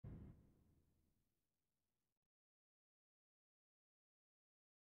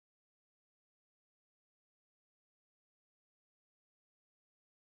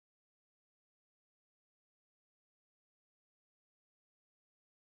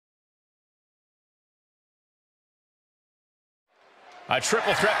A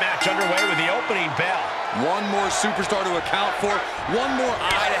triple threat match underway with the opening bell. One more superstar to account for, one more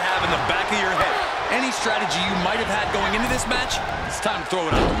eye to have in the back of your head. Any strategy you might have had going into this match, it's time to throw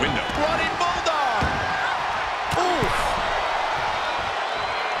it out the window. Running Bulldog! Oof!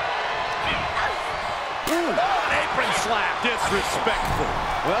 Ooh. Oh, an apron slap! Disrespectful.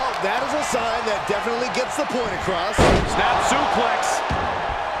 Well, that is a sign that definitely gets the point across. Snap suplex.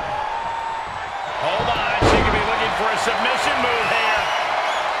 Hold on, she could be looking for a submission move here.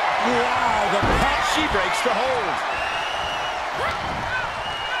 Wow, the pass, she breaks the hold.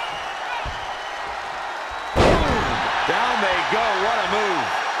 Boom, down they go, what a move.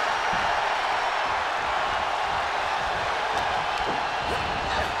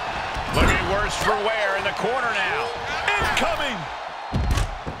 Looking worse for wear in the corner now. Incoming.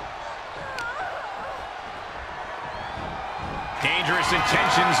 Dangerous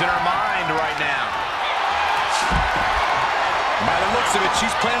intentions in her mind right now. By the looks of it,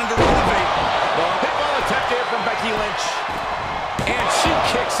 she's planning to renovate. Pitbull attempt here from Becky Lynch. And she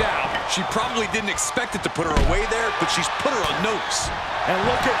kicks out. She probably didn't expect it to put her away there, but she's put her on notice. And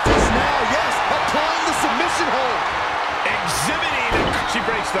look at this now, yes, applying the submission hold. Exhibiting. She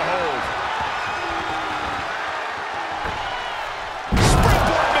breaks the hold.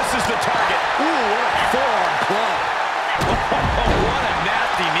 Springboard misses the target. Ooh, what a forearm club. What a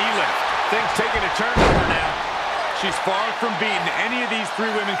nasty knee lift. Things taking a turn for her now. She's far from beaten. Any of these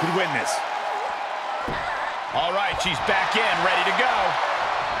three women could win this. All right, she's back in, ready to go.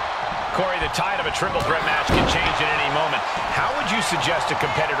 Corey, the tide of a triple threat match can change at any moment. How would you suggest a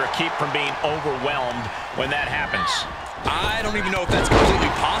competitor keep from being overwhelmed when that happens? I don't even know if that's completely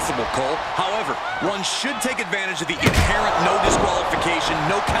possible, Cole. However, one should take advantage of the inherent no disqualification,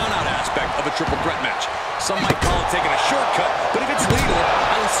 no countout aspect of a triple threat match. Some might call it taking a shortcut, but if it's legal,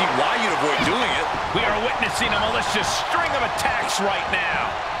 I don't see why you'd avoid doing it. We are witnessing a malicious string of attacks right now.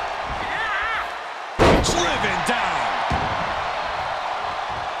 Driven down.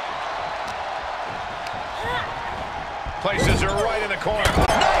 Places her right in the corner.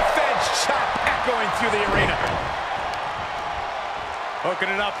 Knife edge chop echoing through the arena. Hooking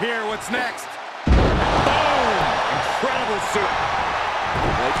it up here. What's next? Boom! Incredible soup.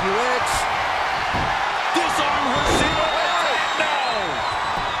 Becky Lynch. Disarm her. No!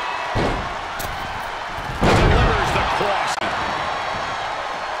 Delivers the cross.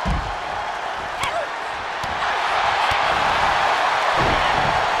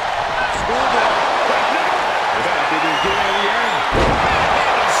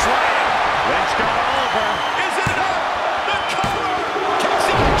 Lynch got all of her. Is it enough? The cover! Kicks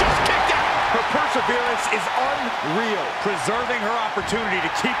out, just kicked out. Her perseverance is unreal, preserving her opportunity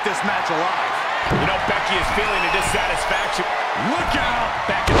to keep this match alive. You know, Becky is feeling a dissatisfaction. Look out!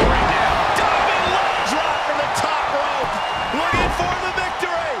 Back in the ring now. Diving low drop from the top rope. Looking for the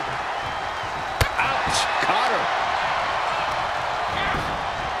victory. Ouch. Caught her.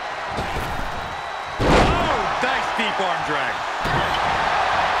 Oh, nice deep arm drag.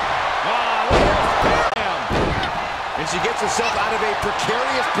 And she gets herself out of a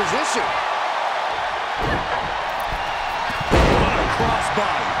precarious position. What a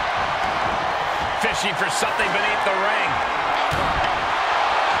crossbody. Fishing for something beneath the ring.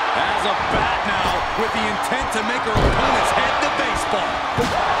 Has a bat now with the intent to make her opponent's head the baseball.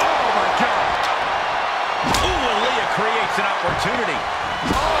 Oh, my God. Ooh, Aaliyah creates an opportunity.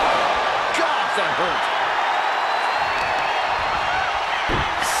 Oh, God, that hurt.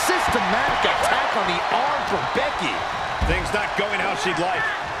 Systematic attack on the arm from Becky. Things not going how she'd like.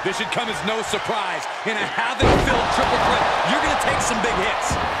 This should come as no surprise. In a havoc-filled triple threat, you're going to take some big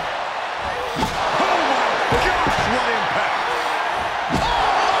hits. Oh, my gosh, what impact. Oh,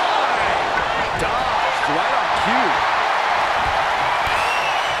 my. Dodged right on cue.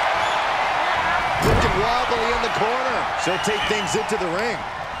 Looking wobbly in the corner. She'll take things into the ring.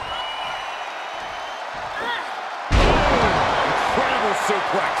 Incredible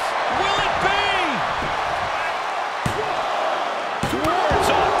suplex. Will it be? Towards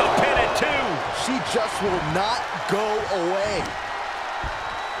off the pin at 2. She just will not go away.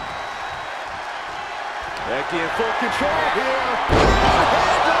 Becky in full control here.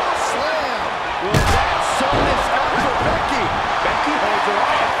 Handle slam. Will that sew this out for Becky? Becky holds her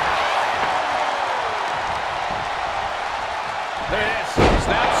off. There it is.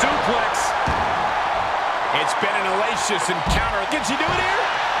 Snap suplex. It's been an hellacious encounter. Can she do it here?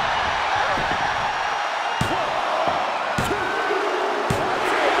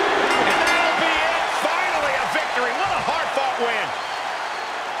 And that'll be it. Finally a victory. What a hard-fought win.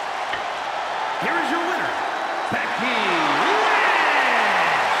 Here is your winner, Becky Lynch.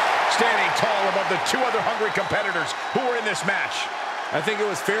 Standing tall above the two other hungry competitors who were in this match. I think it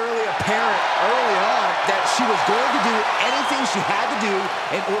was fairly apparent early on that she was going to do anything she had to do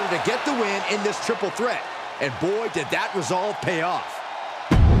in order to get the win in this triple threat. And boy, did that resolve pay off.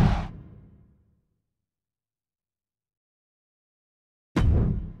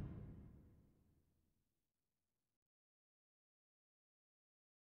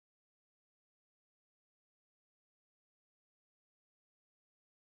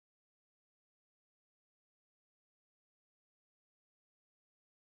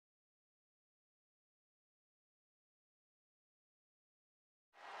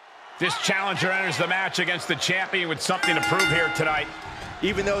 This challenger enters the match against the champion with something to prove here tonight.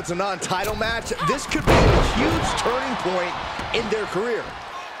 Even though it's a non-title match, this could be a huge turning point in their career.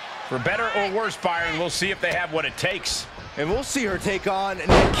 For better or worse, Byron, we'll see if they have what it takes. And we'll see her take on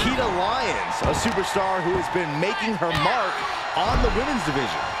Nikita Lyons, a superstar who has been making her mark on the women's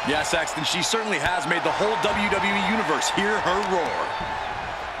division. Yes, Sexton, she certainly has made the whole WWE Universe hear her roar.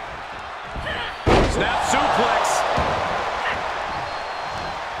 Snap suplex.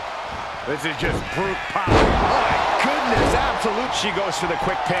 This is just brute power. My goodness, absolute. She goes for the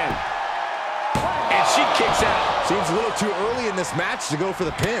quick pin. And she kicks out. Seems a little too early in this match to go for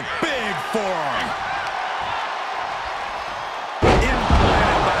the pin. Big forearm.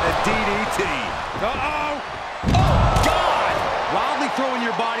 Implanted by the DDT. Uh-oh. Oh, God! Wildly throwing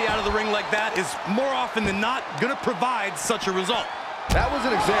your body out of the ring like that is more often than not going to provide such a result. That was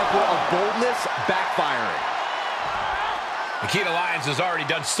an example of boldness backfiring. Nikita Lyons has already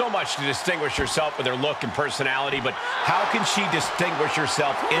done so much to distinguish herself with her look and personality, but how can she distinguish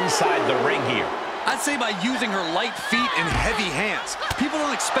herself inside the ring here? I'd say by using her light feet and heavy hands. People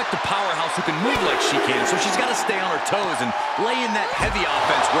don't expect a powerhouse who can move like she can, so she's got to stay on her toes and lay in that heavy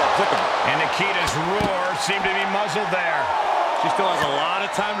offense where applicable. And Nikita's roar seemed to be muzzled there. She still has a lot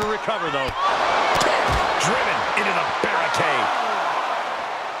of time to recover, though. Driven into the barricade.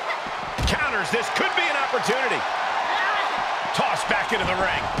 Counters, this could be an opportunity. Tossed back into the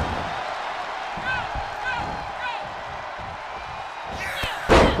ring.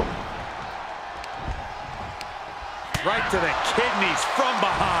 Right to the kidneys from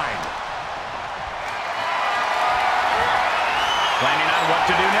behind. Planning on what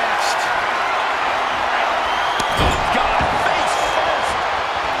to do next. Oh, God, face first.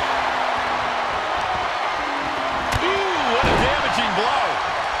 Ooh, what a damaging blow.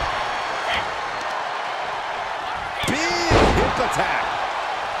 Attack.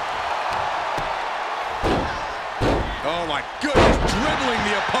 Oh my goodness, dribbling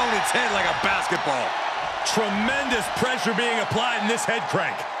the opponent's head like a basketball. Tremendous pressure being applied in this head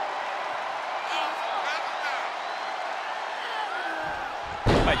crank.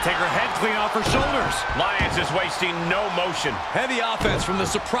 Might take her head clean off her shoulders. Lyons is wasting no motion. Heavy offense from the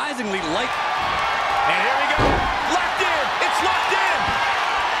surprisingly light. And here we go. Locked in. It's locked in.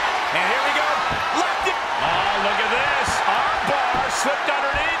 And here we go. Locked in. Oh, look at this. Armbar slipped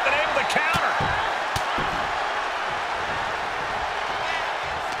underneath and able to counter.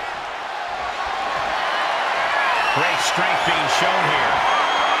 Great strength being shown here.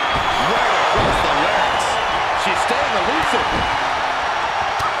 Right across the legs. She's staying elusive.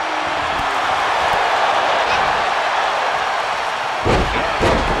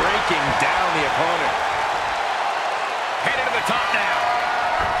 Breaking down the opponent. Headed to the top now.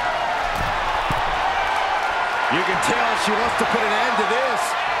 You can tell she wants to put an end to this.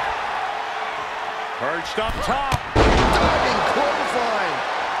 Perched up top. Diving clothesline.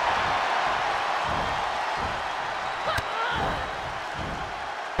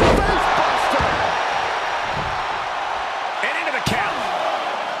 Facebuster. And into the count.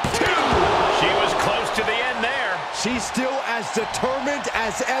 2. She was close to the end there. She's still as determined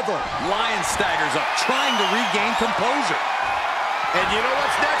as ever. Lyons staggers up, trying to regain composure. And you know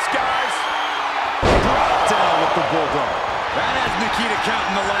what's next, guys? Drop down with the bulldog. That has Nikita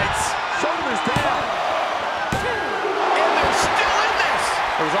counting the lights. Shoulders down. And they're still in this.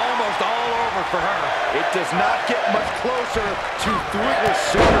 It was almost all over for her. It does not get much closer to this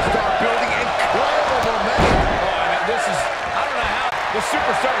superstar building incredible momentum. Oh, I mean, this is, I don't know how the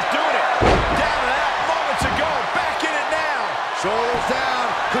superstar is doing it. Down and out moments ago, back in it now. Shoulders down.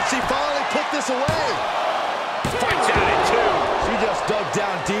 Could she finally put this away? Fights out at 2. She just dug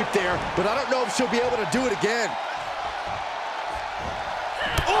down deep there, but I don't know if she'll be able to do it again.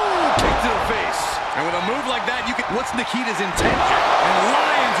 Ooh, kick to the face. And with a move like that, you can... What's Nikita's intention? And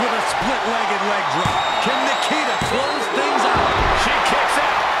Lyons with a split-legged leg drop. Can Nikita close things out? She kicks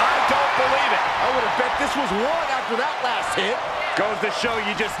out. I don't believe it. I would have bet this was one after that last hit. Goes to show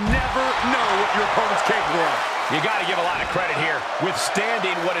you just never know what your opponent's capable of. You got to give a lot of credit here,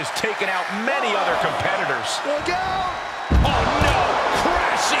 withstanding what has taken out many other competitors. Look out! Oh, no!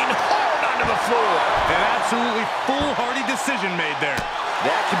 Crashing hard onto the floor. An absolutely foolhardy decision made there.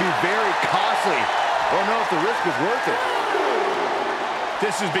 That can be very costly. Don't know if the risk is worth it.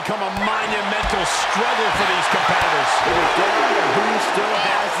 This has become a monumental struggle for these competitors. It is down to who still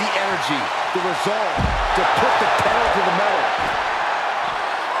has the energy, the resolve to put the pedal to the metal.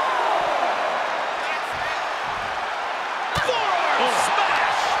 Forearm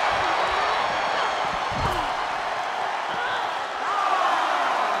smash!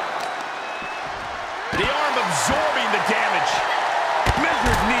 The arm absorbing the damage.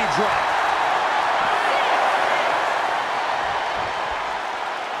 Measured knee drop.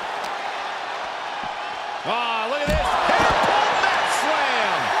 Look at this. Hair-pulled mat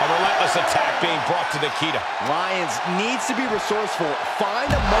slam. A relentless attack being brought to Nikita. Lyons needs to be resourceful.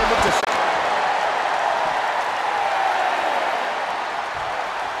 Find a moment to...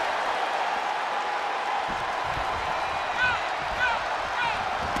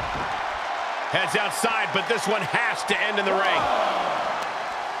 Heads outside, but this one has to end in the ring.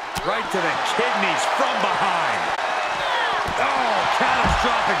 Right to the kidneys from behind. Oh,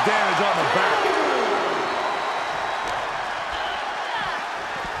 catastrophic damage on the back.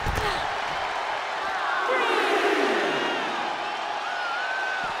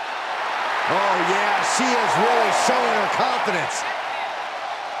 Oh, yeah, she is really showing her confidence.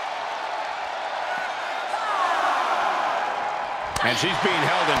 And she's being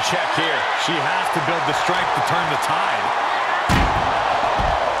held in check here. She has to build the strength to turn the tide.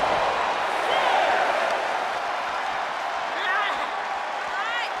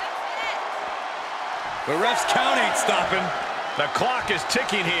 The ref's count ain't stopping. The clock is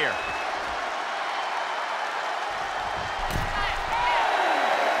ticking here.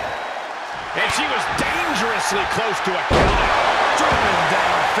 And she was dangerously close to a countout. Driven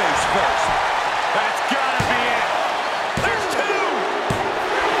down face first. That's gotta be it. There's two.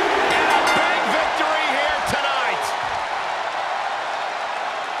 And a big victory here tonight.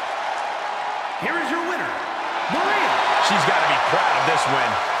 Here is your winner, Maria. She's got to be proud of this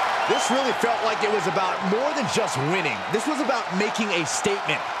win. This really felt like it was about more than just winning. This was about making a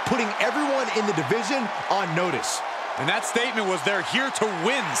statement, putting everyone in the division on notice. And that statement was they're here to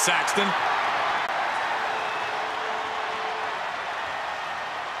win, Saxton.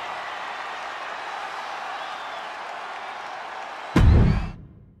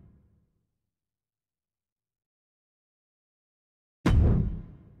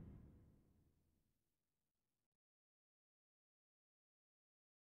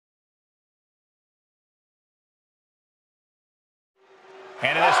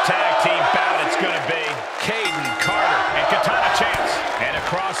 And in this tag team bout, it's going to be Caden, Carter, and Katana Chance. And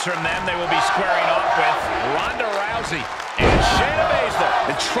across from them, they will be squaring off with Ronda Rousey and Shayna Baszler.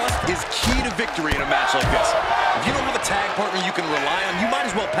 And trust is key to victory in a match like this. If you don't have a tag partner you can rely on, you might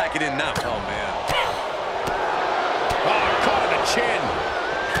as well pack it in now. Oh, man. Oh, caught in the chin.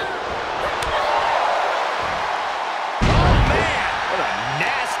 Oh, man. What a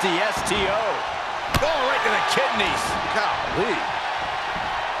nasty STO. Oh, right to the kidneys. Golly.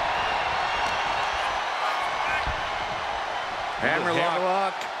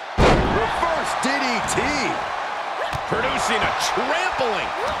 Hammerlock. Reverse DDT. Producing a trampling.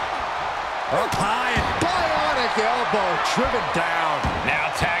 Up high and bionic elbow driven down. Now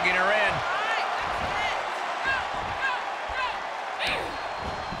tagging her in.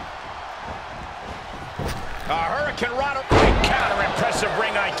 Hurricane Rana. Counter. Impressive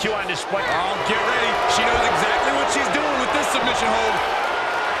ring IQ on display. Oh, get ready. She knows exactly what she's doing with this submission hold.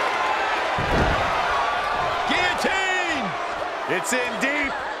 Guillotine. It's in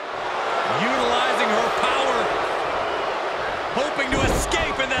deep. Utilizing her power. Hoping to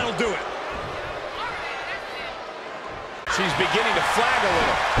escape, and that'll do it. She's beginning to flag a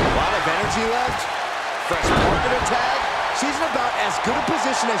little. A lot of energy left. Fresh partner to tag. She's in about as good a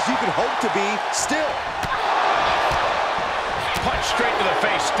position as you could hope to be still. Punch straight to the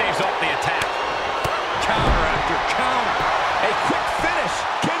face, staves off the attack. Counter after counter. A quick finish.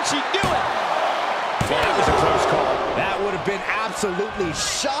 Can she do it? Well, that was a close call. That would have been absolutely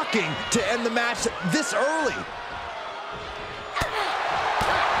shocking to end the match this early.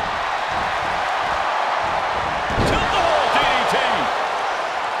 Tilt-the-hole DDT.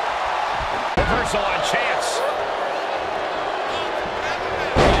 Reversal on Chance.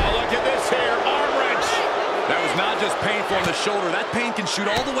 Oh, look at this here. Arm wrench. That was not just painful on the shoulder. That pain can shoot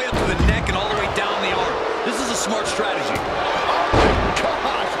all the way up to the neck and all the way down the arm. This is a smart strategy. Oh, my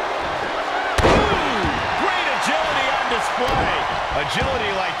gosh. Great agility on display.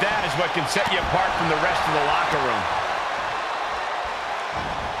 Agility like that is what can set you apart from the rest of the locker room.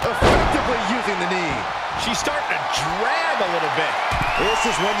 Effectively using the knee. She's starting to drag a little bit. This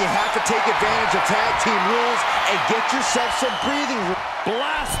is when you have to take advantage of tag team rules and get yourself some breathing room.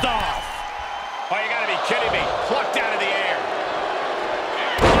 Blast off. Oh, you gotta be kidding me. Plucked out of the air.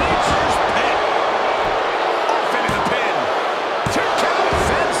 Nature's pin. Off into the pin. 2 count.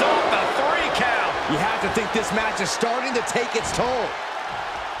 Fends off the 3 count. You have to think this match is starting to take its toll.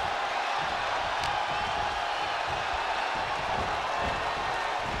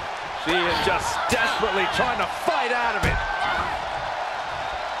 She is just desperately trying to fight out of it.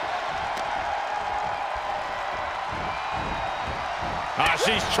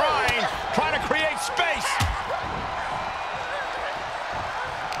 She's trying to create space.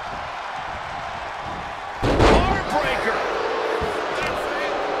 Armbreaker.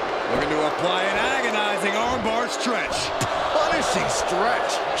 Looking to apply an agonizing armbar stretch. Punishing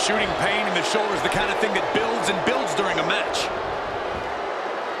stretch. Shooting pain in the shoulder is the kind of thing that builds and builds during a match.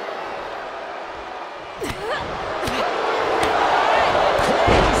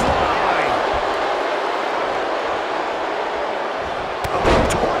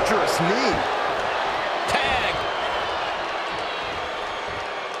 Knee. Tag.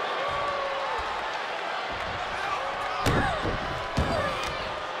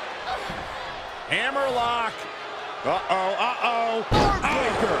 Hammerlock. Uh-oh.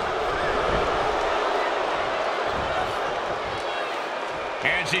 Armbreaker.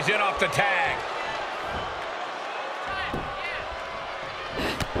 And she's in off the tag.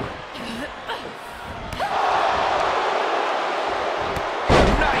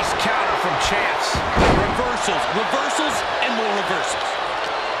 Chance. Reversals, and more reversals.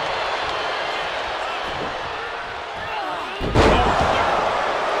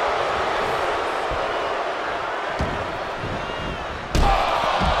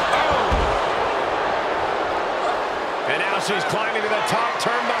 And now she's climbing to the top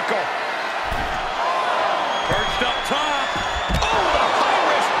turnbuckle. Perched up top. Oh, the high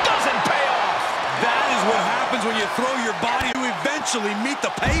risk doesn't pay off. That is what happens when you throw your body to eventually meet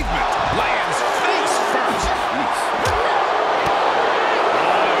the pavement. Lands face first.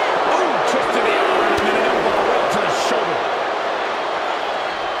 Oh, twist to the arm and then an elbow right to the shoulder.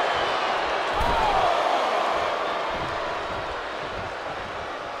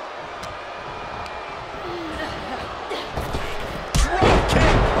 Drop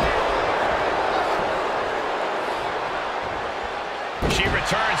kick. She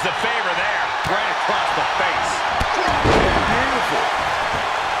returns the favor there. Right across the face. Drop kick. Beautiful.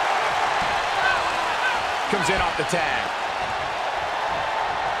 Comes in off the tag.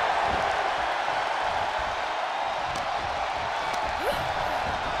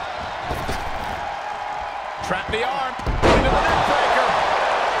 Trap the arm. Into the neck breaker.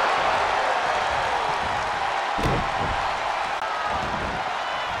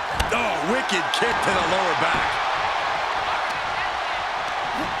 Oh, wicked kick to the lower back.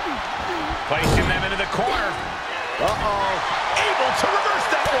 Placing them into the corner. Able to reverse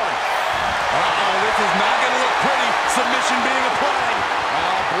that one. This is not going to look pretty. Submission being applied.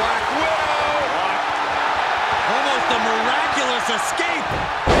 Black Widow. Almost a miraculous escape.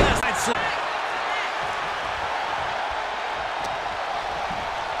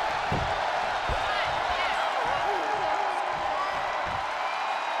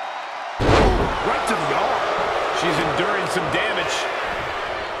 Right to the arm. She's enduring some damage.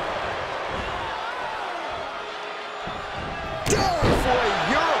 Down for a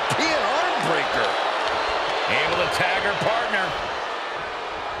European armbreaker. Able to tag her partner.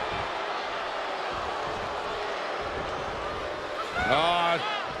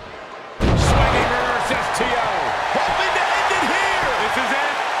 Swinging reverse STO. Hoping to end it here. This is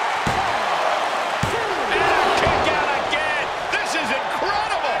it. And a kick out again. This is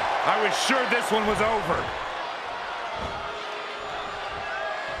incredible. I was sure this one was over.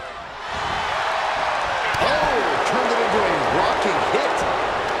 Oh, turned it into a rocking hit.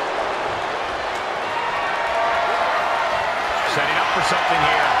 Setting up for something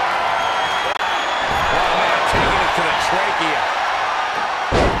here. Oh, man, taking it to the trachea.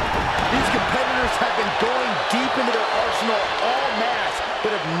 These competitors have been going deep into their arsenal all match,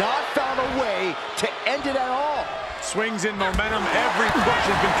 but have not found a way to end it at all. Swings in momentum. Every push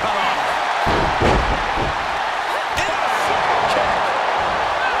has been cut off.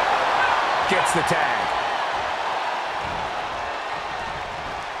 Gets the tag.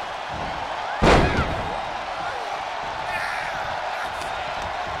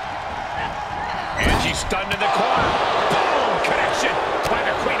 And she's stunned in the corner. Boom! Connection by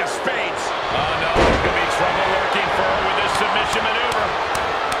the Queen of Spades. Oh, no. There's going to be trouble lurking for her with this submission maneuver.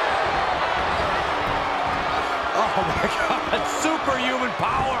 Oh, my God. Superhuman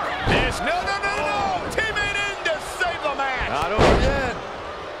power. No. Team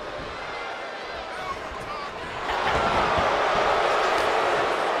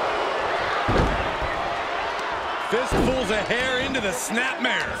into the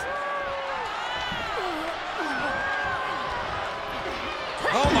snapmare.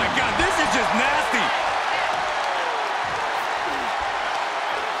 Oh my God, this is just nasty.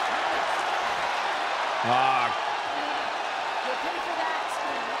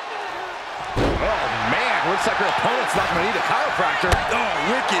 Oh man, looks like her opponent's not going to need a chiropractor. Oh,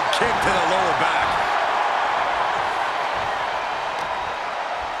 wicked kick to the lower back.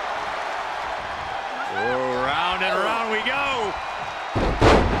 Oh, round and round we go.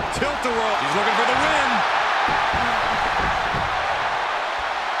 Tilt-a-whirl. He's looking for the win.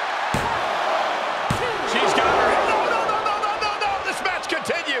 She's got her. No. This match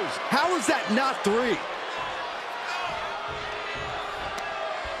continues. How is that not 3?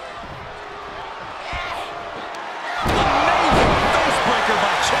 Amazing face breaker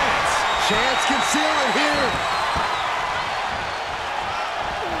by Chance. Chance can seal it here.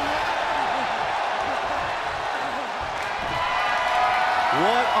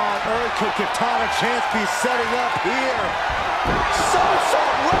 What on earth could Katana Chance be setting up here?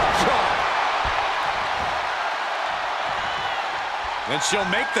 Somersault rope drop. Then she'll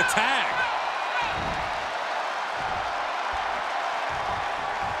make the tag.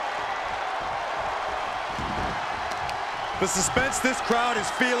 The suspense this crowd is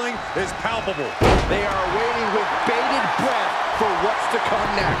feeling is palpable. They are waiting with bated breath for what's to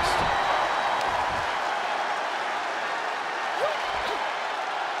come next.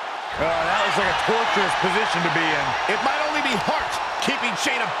 Oh, that was like a torturous position to be in. It might only be Hart keeping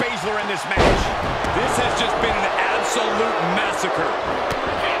Shayna Baszler in this match. This has just been an absolute massacre.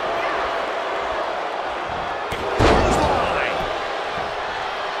 Clothesline.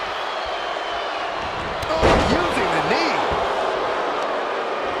 Oh, using the knee.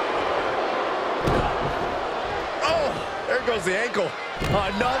 Oh, there goes the ankle.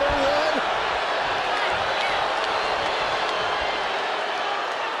 Another one.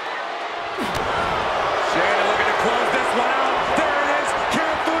 Shayna looking to close this one out. There it is.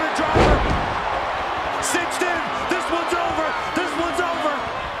 Karen Fuda driver. Cinched in. This one's over. This one's over.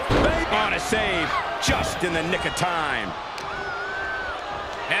 On a save, just in the nick of time.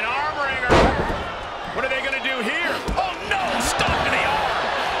 An arm wringer. What are they going to do here? Oh, no! Stop to the arm.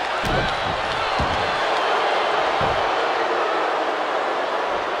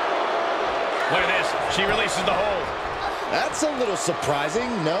 Look at this. She releases the hold. That's a little surprising,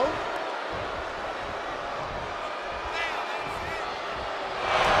 no?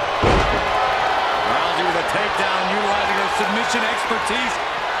 Rousey with a takedown, utilizing her submission expertise.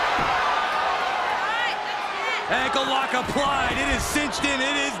 Ankle lock applied. It is cinched in.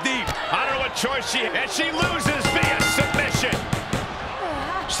 It is deep. I don't know what choice she has. And she loses via submission.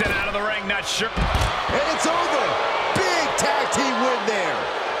 Sent out of the ring, not sure. And it's over. Big tag team win there.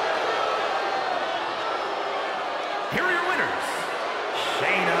 Here are your winners,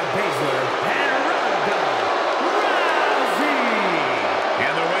 Shayna Baszler and Ronda Rousey.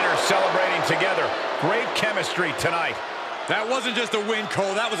 And the winners celebrating together. Great chemistry tonight. That wasn't just a win,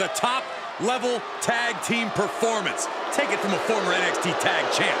 Cole. That was a top-level tag team performance. Take it from a former NXT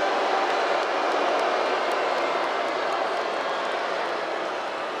tag champ.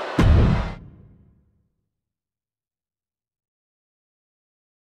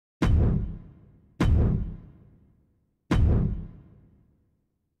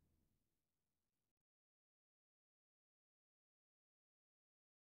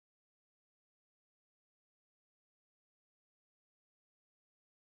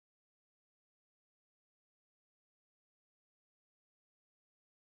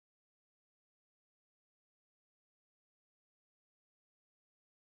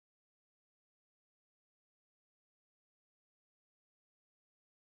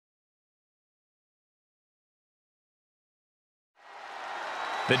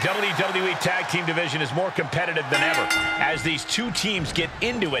 The WWE Tag Team division is more competitive than ever. As these two teams get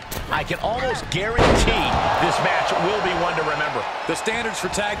into it, I can almost guarantee this match will be one to remember. The standards for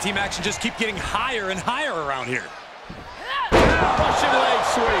tag team action just keep getting higher and higher around here. Russian leg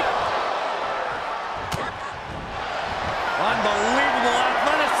sweep. Unbelievable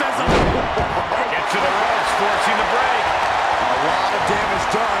athleticism. Get to the ropes, forcing the break. A lot of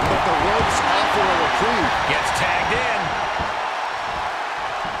damage done, but the ropes offer a reprieve. Gets tagged in.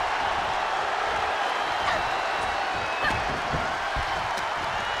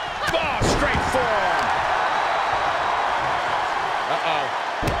 Straight forearm.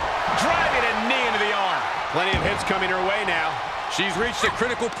 Driving a knee into the arm. Plenty of hits coming her way now. She's reached a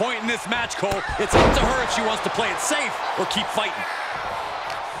critical point in this match, Cole. It's up to her if she wants to play it safe or keep fighting.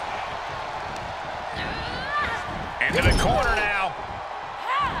 Into the corner now.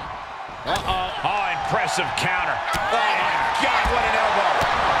 Oh, and impressive counter. Oh, my God, what an elbow.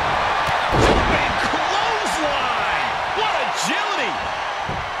 Big clothesline. What agility.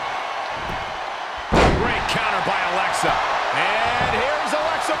 Great counter by Alexa. And here's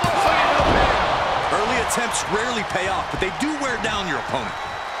Alexa Bliss into the pin. Early attempts rarely pay off, but they do wear down your opponent.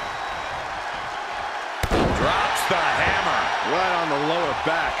 Drops the hammer. Right on the lower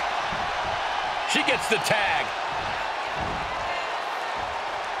back. She gets the tag.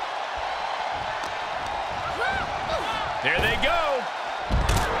 There they go.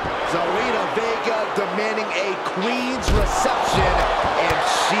 Zelina Vega demanding a queen's reception, and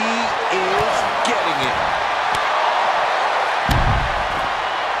she is getting it.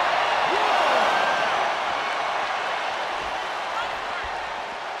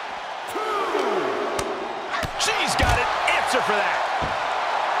 She's got an answer for that.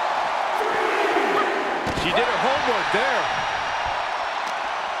 She did her homework there.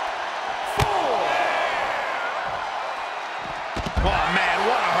 Oh, man,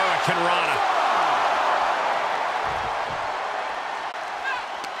 what a Hurricane Rana.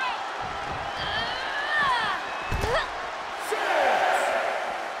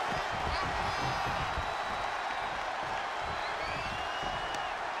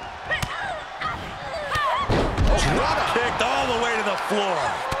 Drop kicked all the way to the floor.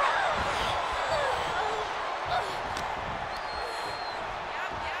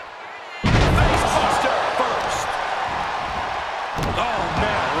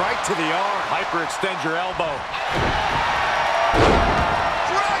 To the arm. Hyperextend your elbow.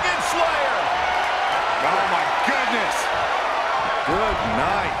 Dragon Slayer! Oh, my goodness. Good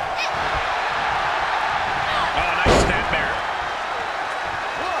night. Oh, nice snapmare.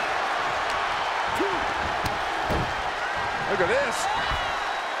 1, 2. Look at this.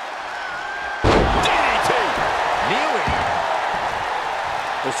 DDT! Kneeling.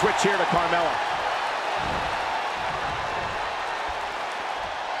 The switch here to Carmella.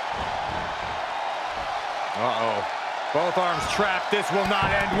 Uh-oh. Both arms trapped. This will not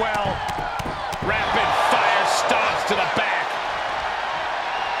end well. Rapid fire stomps to the back.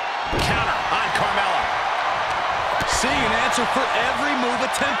 Counter on Carmella. Seeing an answer for every move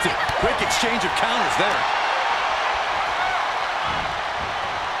attempted. Quick exchange of counters there.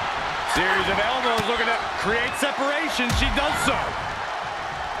 Series of elbows looking to create separation. She does so.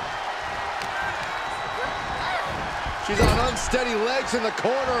 She's on unsteady legs in the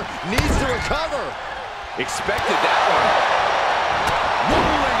corner. Needs to recover. Expected that one.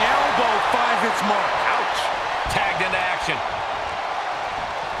 Rolling elbow finds its mark. Ouch. Tagged into action.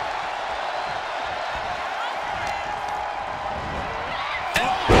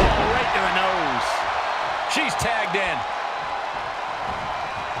 Oh, right to the nose. She's tagged in.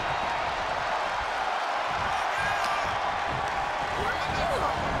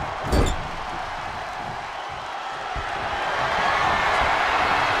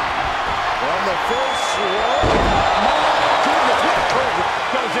 On the first row.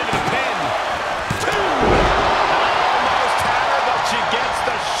 Goes into the pin. 2. Almost had her, but she gets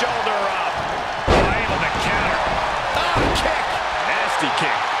the shoulder up. Able to counter. Oh, kick. Nasty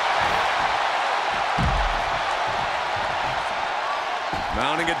kick.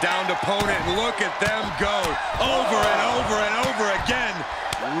 Mounting a downed opponent, and look at them go. Over and over and over again.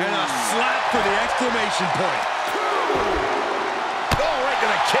 And a slap for the exclamation point. Oh, right to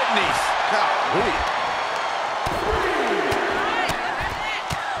the kidneys. Golly.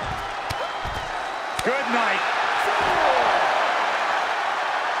 Good night.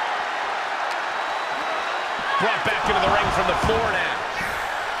 Brought back into the ring from the floor now.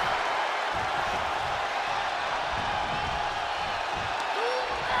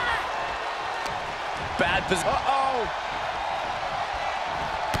 Bad position. Uh-oh.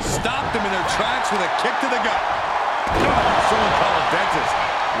 Stopped them in their tracks with a kick to the gut. Someone call a dentist.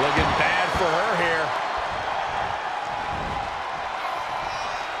 Looking bad for her here.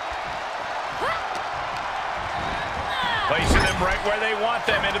 Placing them right where they want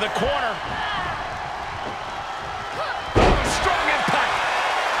them, into the corner. Strong impact.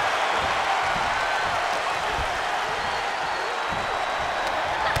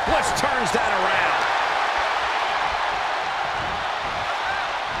 Bliss turns that around.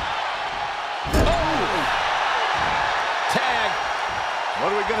 What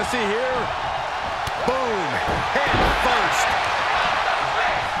are we going to see here? Boom. Head first.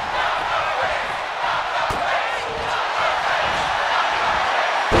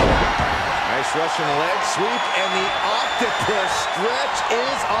 Nice Russian leg sweep, and the octopus stretch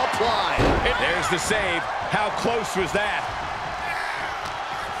is applied. There's the save. How close was that?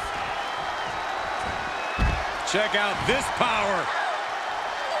 Check out this power.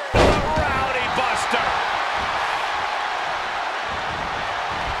 The Rowdy Buster.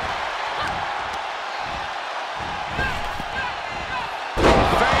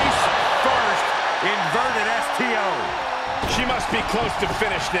 must be close to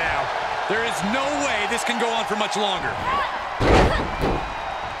finish now. There is no way this can go on for much longer.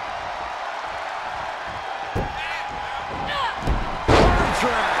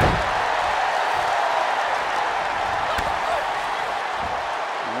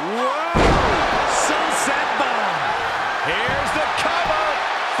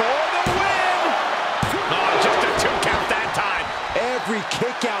 Every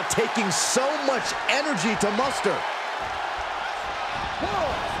kick out taking so much energy to muster.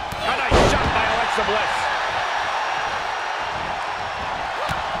 A nice shot by Alexa Bliss.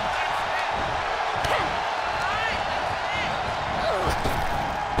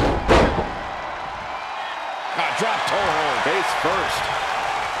 Drop toe hold. Face first.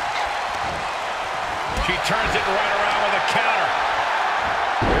 She turns it right around with a counter.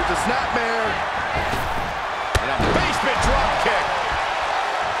 There's a snapmare. And a basement drop kick.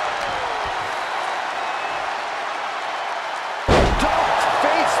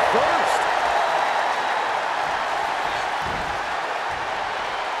 Face first.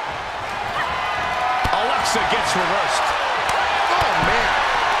 Alexa gets reversed. Oh, man.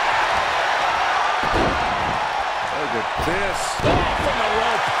 Look at this. Oh, from the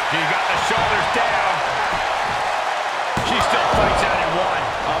rope. She got the shoulders down. She still fights out in one.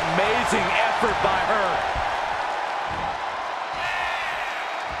 Amazing effort by her.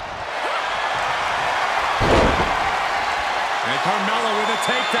 And Carmella with a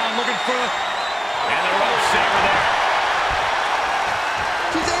takedown, looking for... And the rope saver there.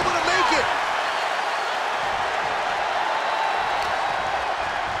 She's able to make it.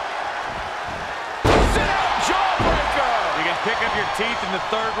 Sit-out jawbreaker. You can pick up your teeth in the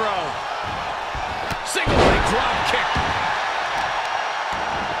third row. Single leg drop kick.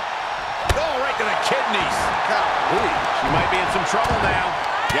 Oh, right to the kidneys. Golly. She might be in some trouble now.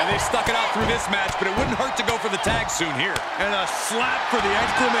 Yeah, they stuck it out through this match, but it wouldn't hurt to go for the tag soon here. And a slap for the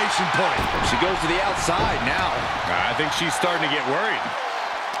exclamation point. She goes to the outside now. I think she's starting to get worried.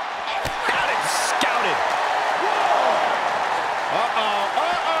 Got it scouted.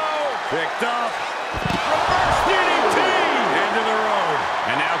 Picked up. Reverse DDT. Into the road.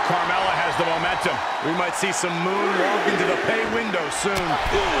 And now Carmella has the momentum. We might see some moonwalk into the pay window soon.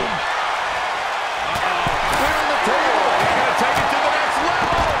 Clear on the table. He's going to take it to the next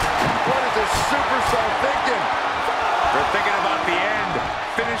level. What is this superstar thinking? They're thinking about the end.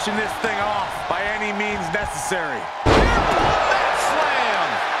 Finishing this thing off by any means necessary. That slam.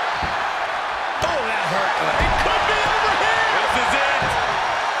 Oh, that hurt. It could be over here. This is it.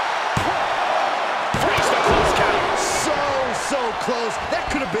 Reach the close count. So close. That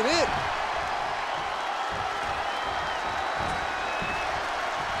could have been it.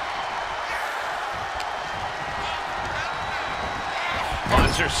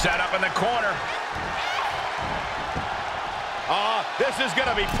 Monster set up in the corner. This is going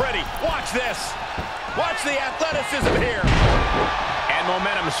to be pretty. Watch this. Watch the athleticism here. And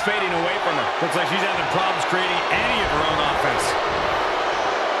momentum's fading away from her. Looks like she's having problems creating any of her own offense.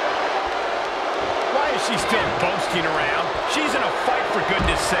 Why is she still boasting around? She's in a fight, for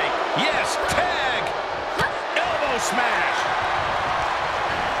goodness sake. Yes, tag. Elbow smash.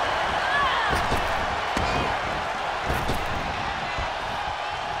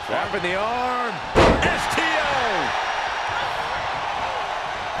 Trap in the arm. STO.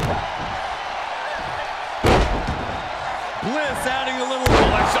 Bliss adding a little...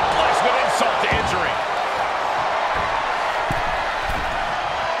 Alexa Bliss with insult to injury.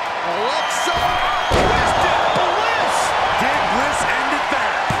 Alexa. Twisted Bliss. Did Bliss end it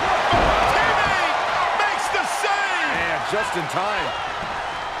there? Teammate makes the save. And just in time.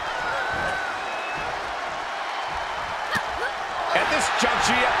 At this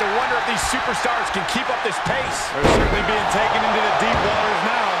juncture, you have to wonder if these superstars can keep up this pace. They're certainly being taken into the deep waters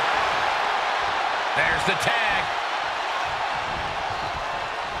now. There's the tag.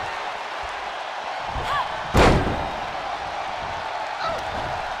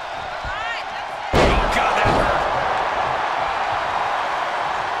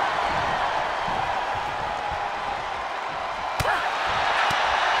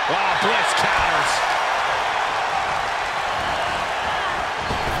 Wow, Bliss counters.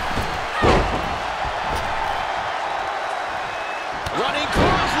 Running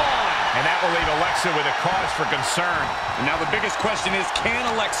clothesline. And that will leave Alexa with a cause for concern. And now the biggest question is, can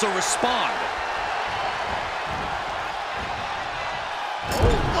Alexa respond?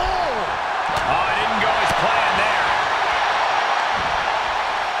 Oh, it didn't go as planned there.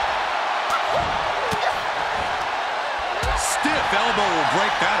 Stiff elbow will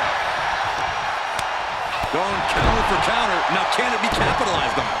break that up. Going counter for counter. Now can it be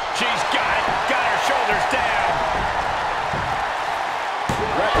capitalized on? She's got it. Got her shoulders down.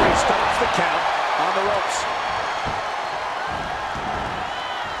 Referee stops the count on the ropes.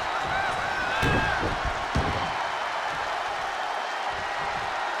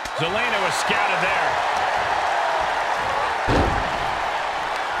 Zelina was scouted there.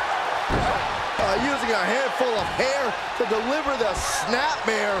 Using a handful of hair to deliver the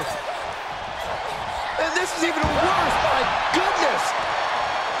snapmare. And this is even worse, my goodness!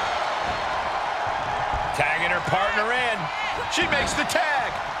 Tagging her partner in. She makes the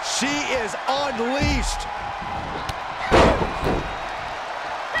tag. She is unleashed.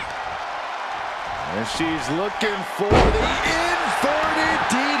 And she's looking for the inverted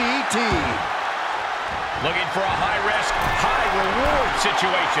DDT. Looking for a high-risk, high-reward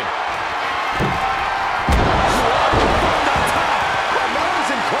situation. Carmella's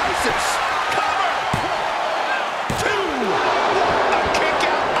in crisis. Cover! 2! A kick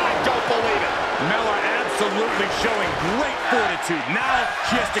out. I don't believe it. Mella absolutely showing great fortitude. Now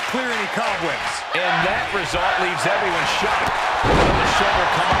she has to clear any cobwebs. And that result leaves everyone shocked. The shoulder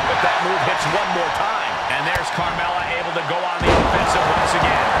come up, but that move hits one more time. And there's Carmella able to go on the offensive once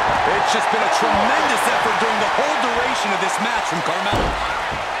again. It's just been a tremendous effort during the whole duration of this match from Carmella.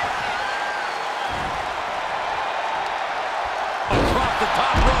 Across the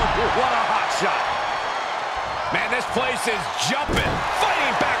top rope, what a hot shot. Man, this place is jumping,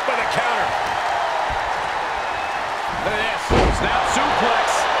 fighting back with a counter. Look at this, snap suplex.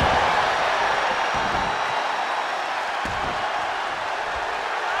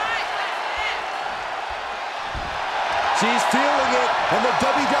 She's feeling it, and the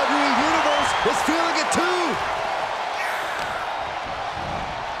WWE Universe is feeling it too.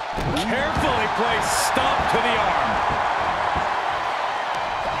 Carefully placed stomp to the arm.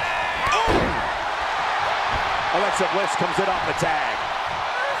 Alexa Bliss comes in off the tag.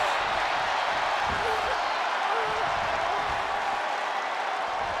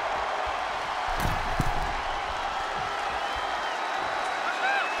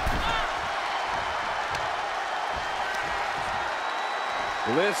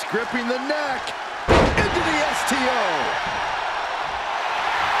 Bliss gripping the neck into the STO.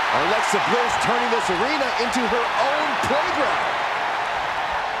 Alexa Bliss turning this arena into her own playground.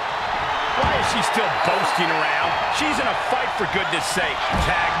 Why is she still boasting around? She's in a fight, for goodness sake.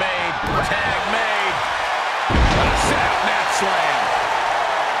 Tag made. Tag made. A set mat slam.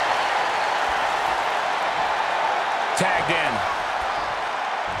 Tagged in.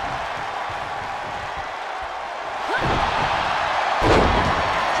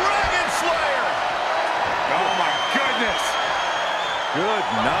 Dragon Slayer. Oh my goodness. Good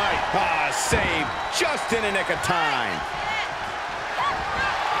night. Ah, save just in the nick of time.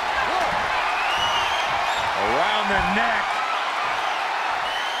 Around the neck.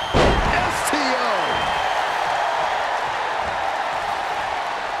 STO.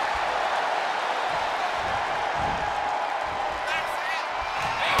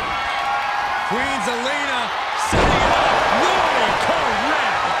 Queen Zelina setting it up. Really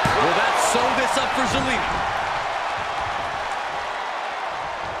correct. Will that sew this up for Zelina?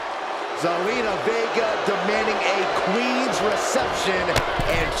 Zelina Vega demanding a queen's reception,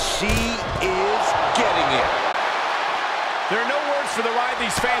 and she is getting it. There are no words for the ride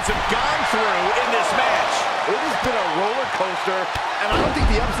these fans have gone through in this match. It has been a roller coaster, and I don't think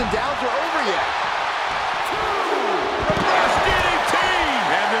the ups and downs are over yet. Reverse DDT!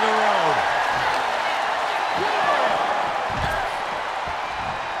 End of the road.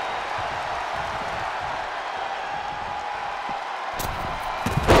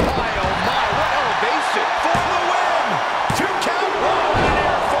 My, oh my, what elevation! For the win! 2 count, roll, and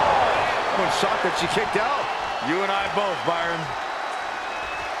air fall. I'm shocked that she kicked out. You and I both, Byron.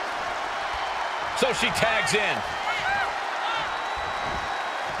 So she tags in.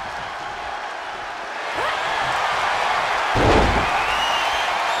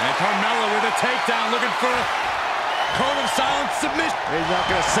 And Carmella with a takedown, looking for a cone of silence submission. He's not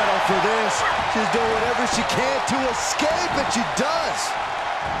going to settle for this. She's doing whatever she can to escape, and she does.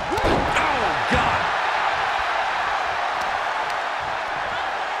 Oh, God.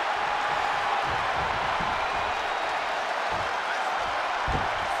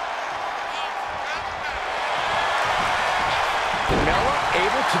 Mella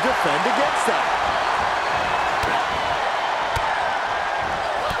able to defend against that.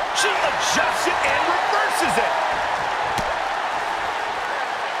 She adjusts it and reverses it.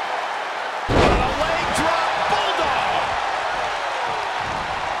 On a leg drop, bulldog.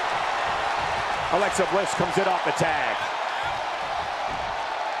 Alexa Bliss comes in off the tag.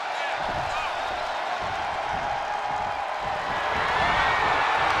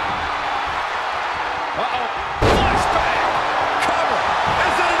 Uh-oh. Flashback. Cover.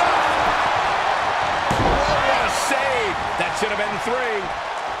 should have been 3.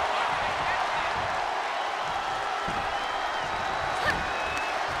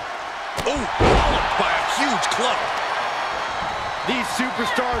 Oh, walloped by a huge club. These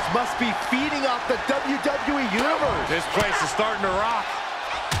superstars must be feeding off the WWE Universe. This place is starting to rock.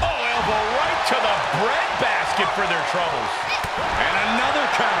 Oh, elbow right to the breadbasket for their troubles. And another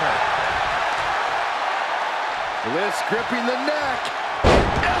counter. Bliss gripping the neck.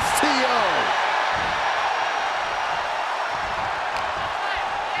 STO.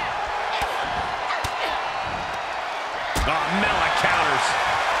 Oh, Mela counters.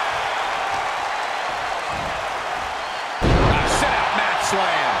 Sit-out mat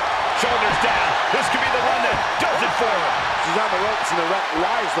slam. Shoulders down. This could be the one that does it for her. She's on the ropes, and the ref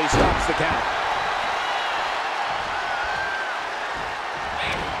wisely stops the count.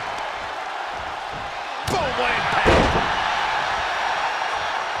 Boom, what impact.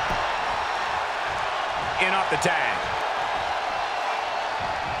 In off the tag.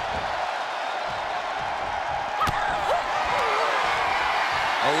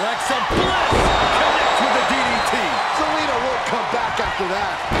 Alexa Bliss connects with the DDT. Zelina won't come back after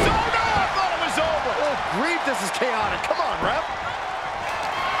that. Oh, no, I thought it was over. Oh, grief, this is chaotic. Come on, ref.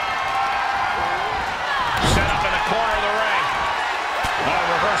 Set up in the corner of the ring. Oh,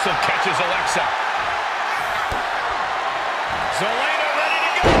 reversal catches Alexa. Zelina ready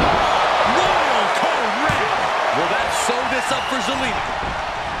to go. Royal Code Red. Will that sew this up for Zelina?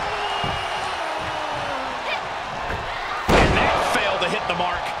 And that failed to hit the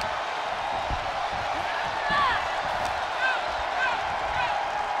mark.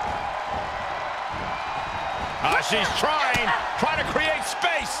 She's trying to create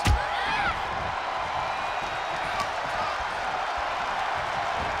space.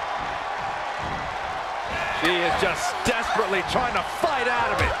 She is just desperately trying to fight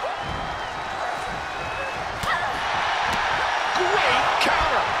out of it. Great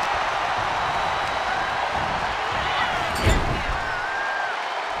counter.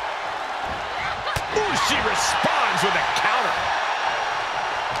 Ooh, she responds with a counter.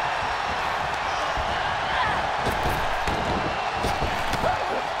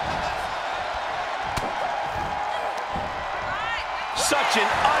 Such an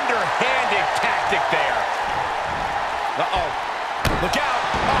underhanded tactic there. Uh-oh. Look out.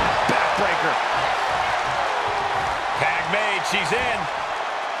 Oh, backbreaker. Tag made. She's in.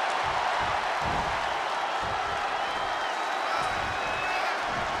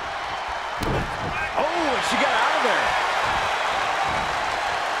 Oh, and she got out of there.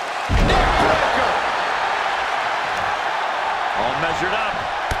 Neckbreaker. All measured up.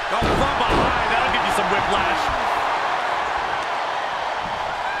 Oh, from behind. That'll give you some whiplash.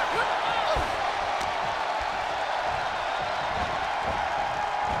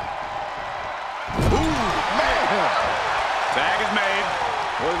 Tag is made.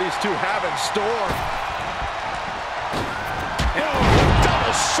 What do these two have in store?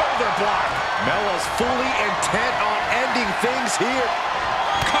 Double shoulder block. Mela's fully intent on ending things here.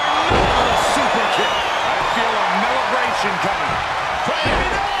 Carmella super kick. I feel a celebration coming. Maybe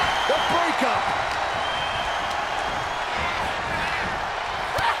not. The breakup.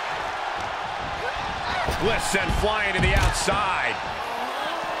 Bliss sent flying to the outside.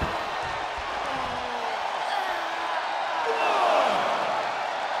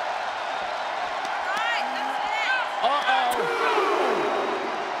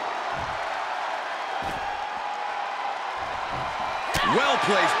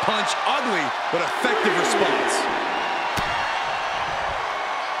 Well-placed punch, ugly, but effective response.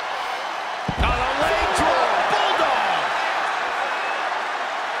 On a leg draw, bulldog.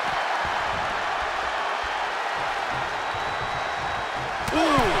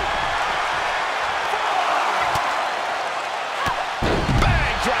 Ooh.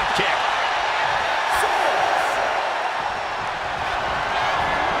 Bang, drop kick.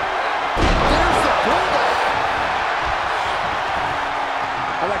 There's the bulldog.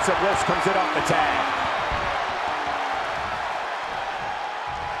 Alexa Bliss comes in off the tag.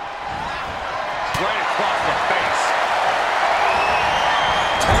 Right across the face.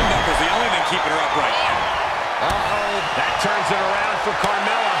 Turnbuckle's the only thing keeping her upright. Uh-oh. That turns it around for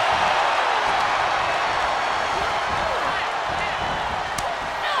Carmella.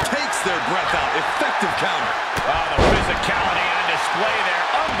 Takes their breath out. Effective counter. Oh, the physicality on display there.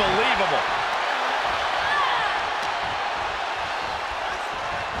 Unbelievable.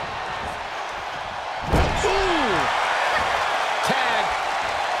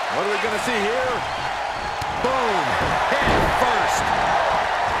 What are we going to see here? Boom. Head first.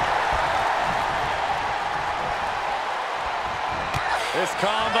 This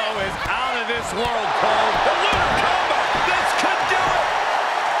combo is out of this world, Cole. The lunar combo. This could do it.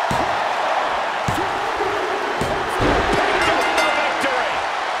 Picked up the victory.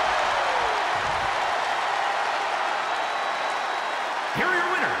 Here are your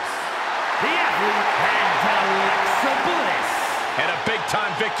winners, the Athlete and Alexa Bliss. And a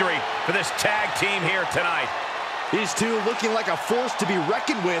big-time victory for this tag team here tonight. These two looking like a force to be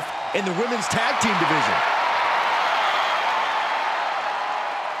reckoned with in the women's tag team division.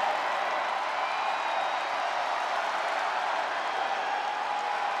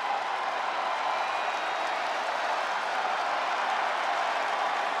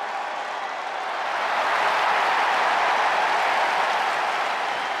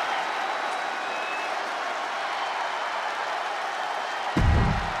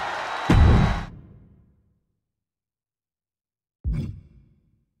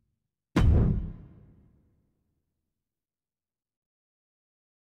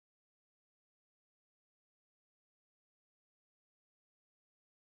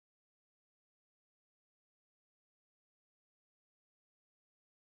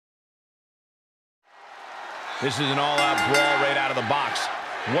 This is an all-out brawl right out of the box.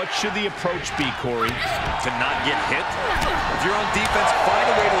 What should the approach be, Corey? To not get hit? If you're on defense, find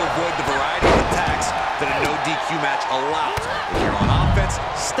a way to avoid the variety of attacks that a no DQ match allows. If you're on offense,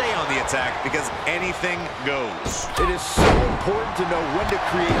 stay on the attack because anything goes. It is so important to know when to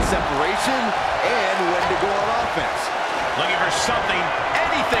create separation and when to go on offense. Looking for something,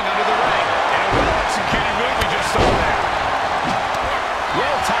 anything under the ring. And a well-executed move we just saw there.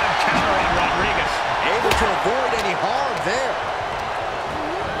 Well-timed counter on Rodriguez. Able to avoid any harm there.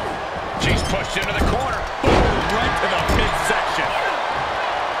 She's pushed into the corner. Boom, right to the midsection.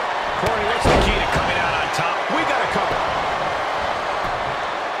 Corey, what's the key to coming out on top? We got to cover.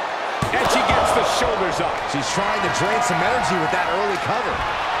 And she gets the shoulders up. She's trying to drain some energy with that early cover.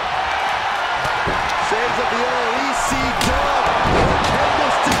 Saves up the OEC dub. The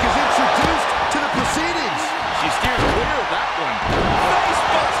candlestick is introduced to the proceedings. She steers clear of that one. Face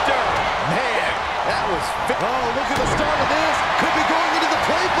buster. Man, that was... Oh, look at the start of this. Could be going into the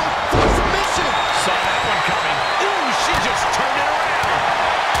playbook for submission. Saw that one coming. Ooh, she just turned it around.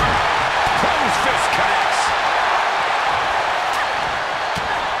 Close fist connects.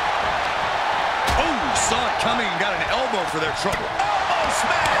 Oh, saw it coming and got an elbow for their trouble. Elbow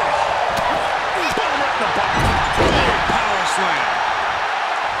smash. Boom, right in the bottom. Power slam.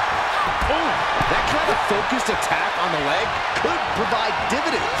 Ooh, that kind of focused attack on the leg could provide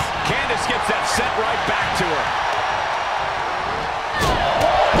dividends. Candice gets that sent right back to her.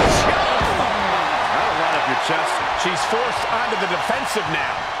 That'll run up your chest. She's forced onto the defensive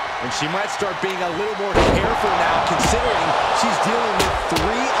now. And she might start being a little more careful now, considering she's dealing with 3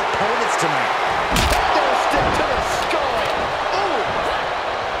 opponents tonight. Candlestick to the skull. Ooh.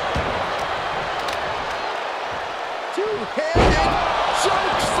 Two-handed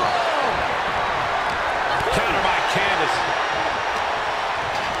choke slam. Counter by Candice.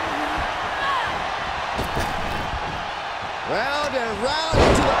 Round and round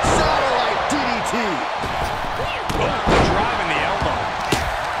into the satellite DDT. Driving the elbow.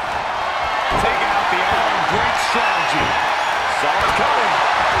 Taking out the arm. Great strategy. Saw it coming.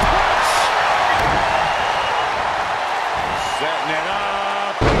 Setting it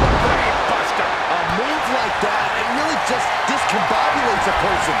up. Great buster. A move like that, it really just discombobulates a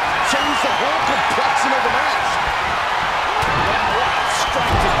person. Changes the whole complexion of the match. Wow, what a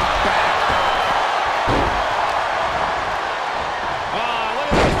strike to the back. Oh, look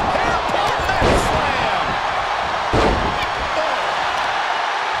at this. Hairpin leg slam.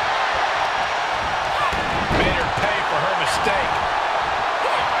 Made her pay for her mistake.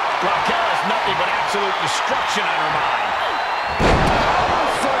 Raquel has nothing but absolute destruction on her mind.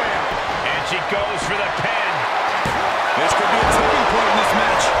 Slam. And she goes for the pin. This could be a tipping point in this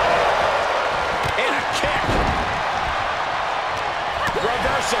match. And a kick.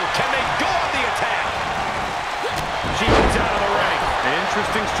 Reversal. Can they go on the attack? She gets out of the ring.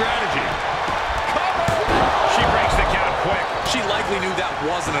 Interesting strategy. Cover. She breaks the count quick. She likely knew that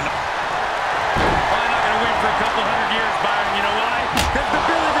wasn't enough. Probably not going to win for a couple hundred years, Byron. You know why? Because the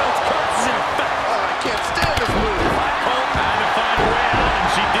Billy Goat's curse is in effect. Oh, I can't stand this move. Cole had to find a way out, and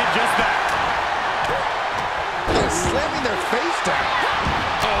she did just that. They're slamming their face down.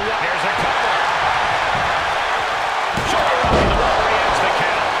 Oh, what? Here's a cover. Shoulder up, and the referee ends the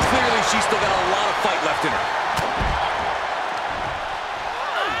count. Clearly, she's still got a lot of fight left in her.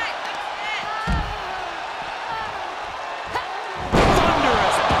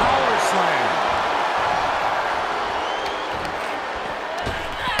 Thunderous power slam.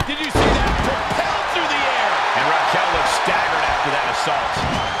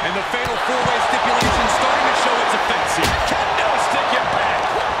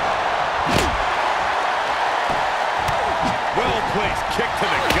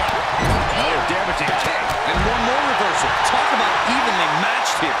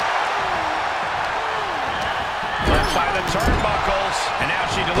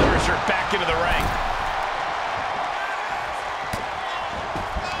 her back into the ring.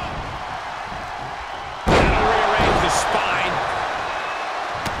 That'll rearrange the spine.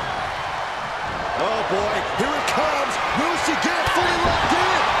 Oh, boy. Here it comes. Will she get it fully locked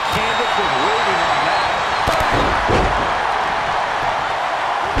in? Candace was waiting on that.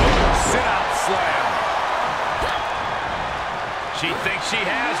 Sit-out slam. She thinks she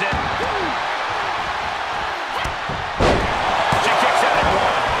has it. She kicks out at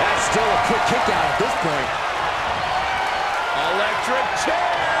one. That's still a quick kick out at this point. Electric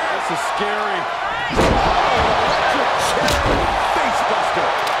chair. This is scary. Oh, electric chair. Face buster.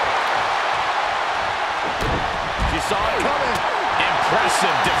 She saw it coming.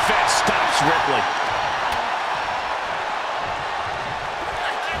 Impressive defense stops Ripley.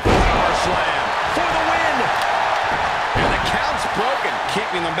 Power slam for the win. And the count's broken,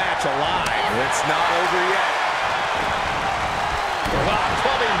 keeping the match alive. It's not over yet.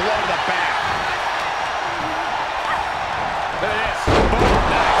 Clubbing blow to the back. Look at this. Boom,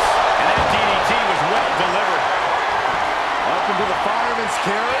 nice. And that DDT was well delivered. Up into the fireman's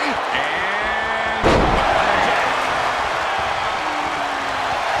carry. And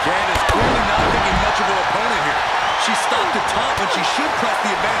Candace clearly not thinking much of her opponent here. She stopped to taunt when she should press the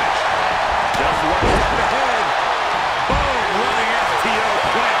advantage. Just one step ahead. boom, running FTO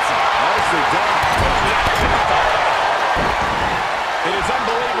plants. Nicely done. It is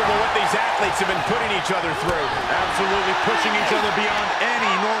unbelievable what these athletes have been putting each other through. Absolutely pushing each other beyond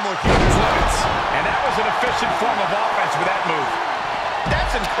any normal human limits. And that was an efficient form of offense with that move.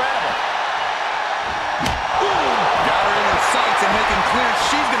 That's incredible. Got her in her sights and making clear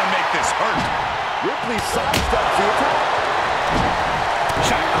she's going to make this hurt. Ripley sidesteps the attack.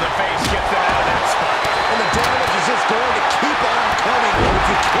 Shot to the face gets them out of that spot. And the damage is just going to keep on coming if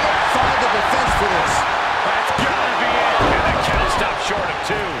you can't find the defense for this. That's gotta be it. And the count stopped short of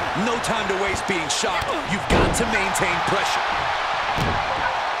two. No time to waste being shocked. You've got to maintain pressure.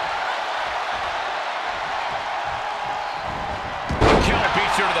 Raquel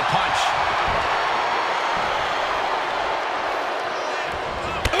beats her to the punch.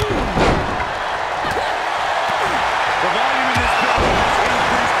 The volume in this building has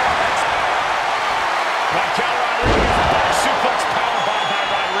increased. Raquel Rodriguez, suplex powerbomb by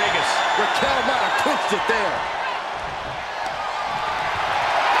Rodriguez. Raquel might have clinched it there.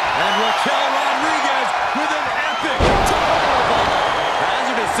 And Raquel Rodriguez with an epic toe.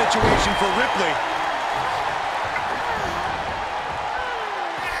 Hazardous situation for Ripley.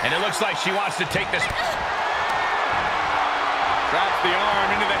 And it looks like she wants to take this. Drops the arm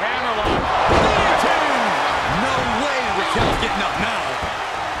into the hammerlock. No way Raquel's getting up now.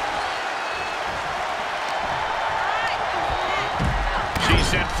 She's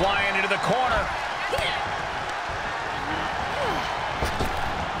sent flying into the corner.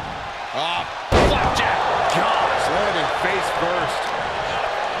 Flapjack. Gosh, landing face first.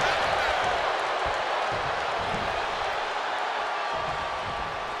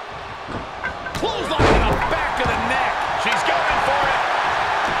 Clothesline in the back of the neck. She's going for it.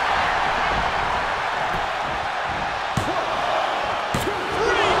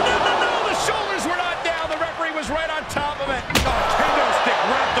 No, the shoulders were not down. The referee was right on top of it. Kendo stick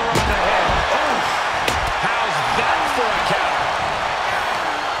wrapped around the head. Oh, how's that for a count?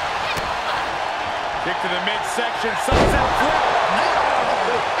 Kick to the midsection, sunset flip.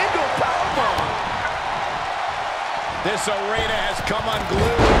 Into a powerbomb. This arena has come unglued.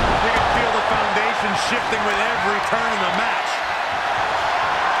 You can feel the foundation shifting with every turn in the match.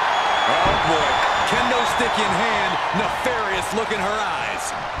 Oh boy, kendo stick in hand, nefarious look in her eyes.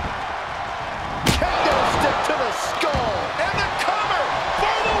 Kendo stick to the skull. And the cover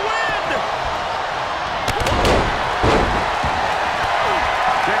for the win.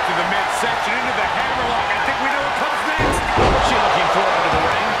 Kick to the midsection, into the hammerlock. I think we know what comes next. What's she looking for under the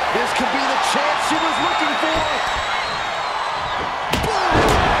ring? This could be the chance she was looking for. Boom!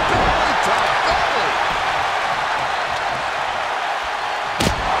 Belly to belly.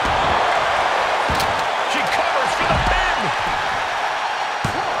 She covers for the pin.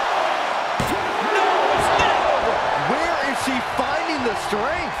 No, it's not over. Where is she finding the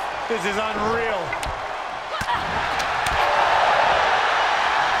strength? This is unreal.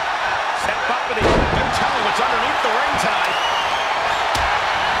 Step up and couldn't tell what's underneath the ring tie.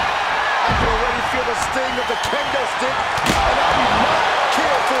 I can already feel the sting of the kendo stick, and I do not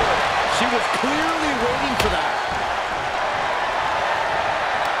care for it. She was clearly waiting for that.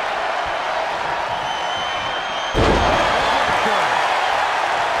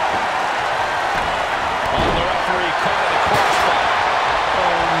 Oh, the referee caught in the crossfire.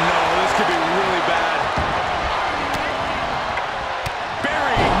 Oh no, this could be really bad.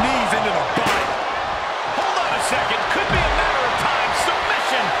 Burying knees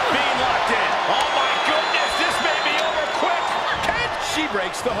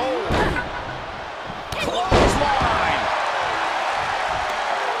breaks the hold. Clothesline.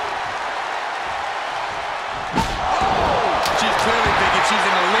 Oh! She's clearly thinking she's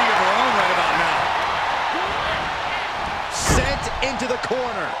in a league of her own right about now. Sent into the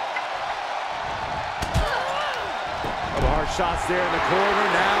corner. Couple hard shots there in the corner.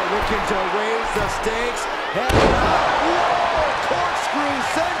 Now looking to raise the stakes. Head up. Whoa! Corkscrew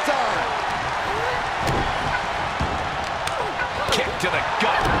senton. Kick to the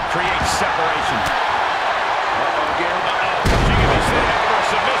gut creates separation. Again. She can be set up for a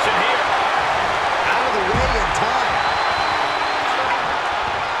submission here. Out of the way in time.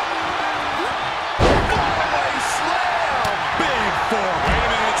 Fallaway slam. Big form. Wait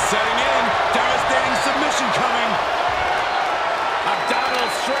a minute, setting in. Devastating submission coming.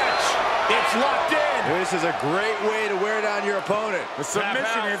 Abdominal stretch. It's locked in. This is a great way to wear down your opponent. The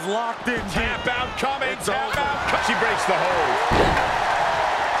submission is locked in. Tap out coming. It's Tap over. out. She breaks the hold.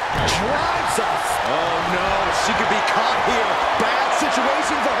 Drives us. Oh no, she could be caught here. Bad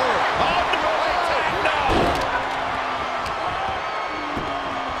situation for her. Oh, no.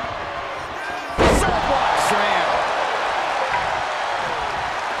 Sidewalk slam.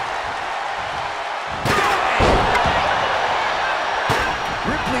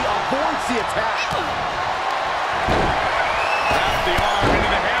 Ripley avoids the attack. Wrap the arm into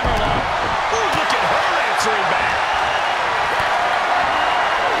the hammerlock. Ooh, look at her answering back.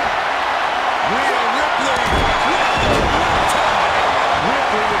 Rhea Ripley.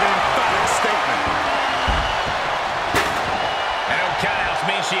 Ripley with an emphatic statement. And no countouts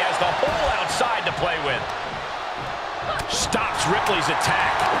means she has the whole outside to play with. Stops Ripley's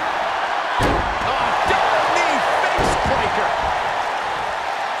attack. Oh, double knee face breaker.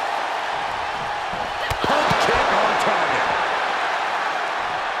 Pump kick on target.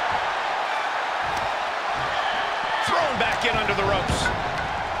 Thrown back in under the ropes.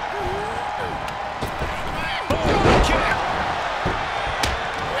 Boom, kick.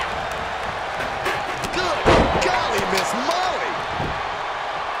 Good golly, Miss Molly.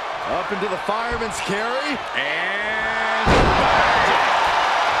 Up into the fireman's carry. And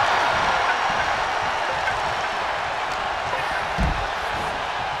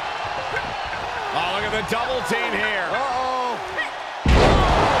oh, look at the double team here. Uh-oh.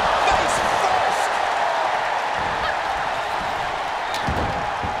 Face first.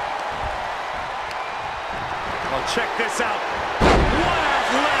 Well, check this out. What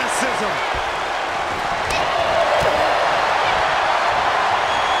athleticism.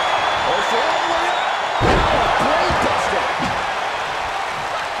 Oh, all the way up. Now a blade buster.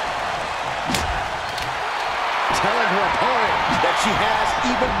 Telling her opponent that she has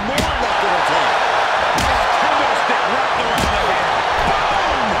even more left in her tank. Kendo stick wrapped around the head.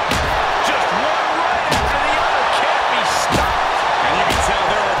 Boom! Just one right after the other. Can't be stopped. And you can tell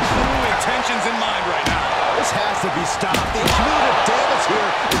there are true intentions in mind right now. This has to be stopped. The cumulative damage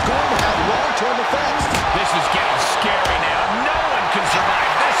here is going to have long-term effects. This is getting scary now. No one can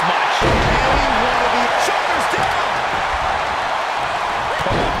survive this much. Any one of these shoulders down.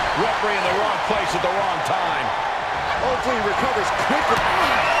 Referee in the wrong place at the wrong time. Hopefully he recovers quickly.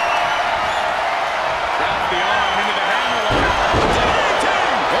 Wrap the arm into the hammerlock.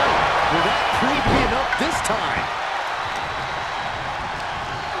 Will that prove to be enough this time?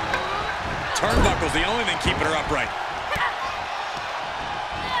 Turnbuckle's the only thing keeping her upright.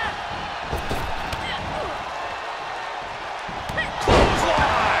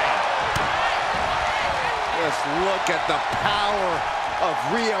 Clothesline. Just look at the power of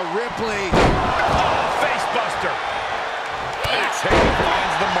Rhea Ripley. Oh, face buster. Exhale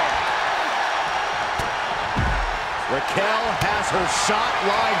finds the mark. Raquel has her shot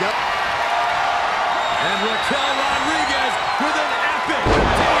lined up. And Raquel Rodriguez with an epic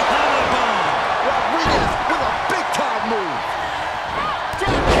Tejana bomb. Rodriguez with a big-time move.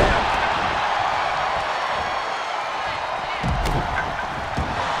 Drop kick.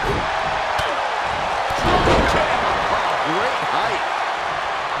 Great height.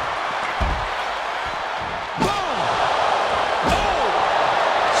 Boom! Oh!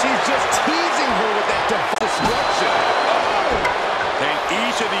 She's just teasing her with that destruction. Oh! And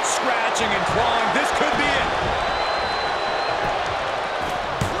each of these scratching and clawing, this could be it.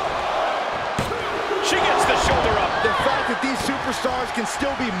 She gets the shoulder up. The fact that these superstars can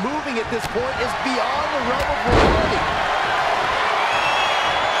still be moving at this point is beyond the realm of reality.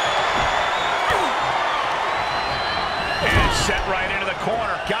 And set right into the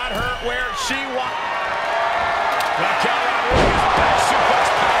corner. Got her where she wants. Raquel Rodriguez, back suplex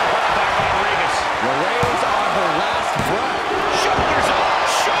powerbomb by Rodriguez. Lorraine's on her last breath. Shoulders up,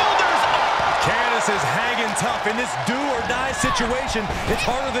 shoulders up. Candice is hanging tough in this do-or-die situation, it's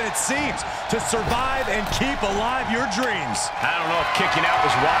harder than it seems to survive and keep alive your dreams. I don't know if kicking out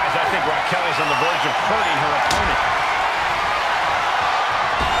was wise. I think Raquel is on the verge of hurting her opponent.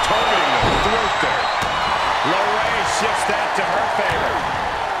 Targeting the throat there. Lorray shifts that to her favor.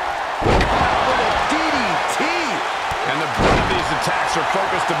 With a DDT. And the brunt of these attacks are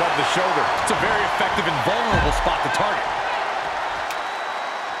focused above the shoulder. It's a very effective and vulnerable spot to target.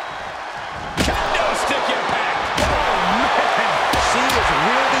 Kendo stick impact. Oh, man. She is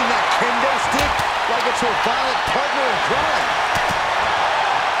wielding that kendo stick like it's her violent partner in crime.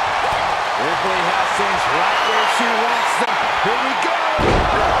 Ripley has things right where she wants them. Here we go.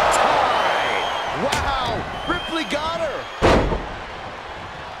 Tie. Wow. Ripley got her.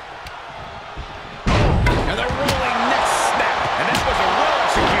 And the rolling neck snap. And that was a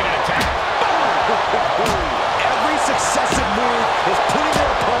well-executed attack. Every successive move is putting her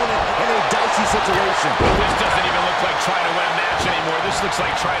opponent in a dicey situation. This doesn't even look like trying to win a match anymore. This looks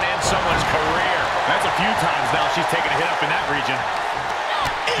like trying to end someone's career. That's a few times now she's taken a hit up in that region.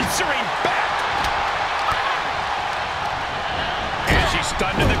 Answering back. And she's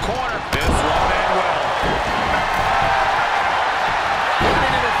stunned in the corner. This won't end well. Good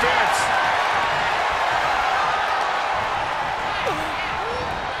interference.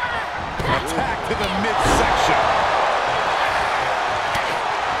 Attack to the midsection.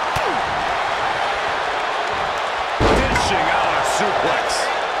 Dishing out a suplex.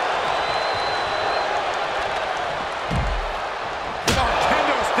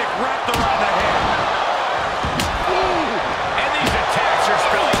 Kendo stick wrapped around the head. And these attacks are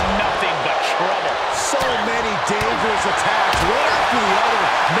spelling nothing but trouble. So many dangerous attacks, one after the other,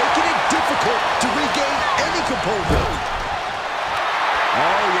 making it difficult to regain any composure.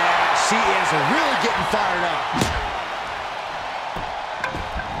 Oh, yeah, she is really getting fired up.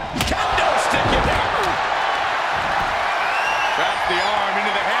 Kendo stick it down. Wrapped the arm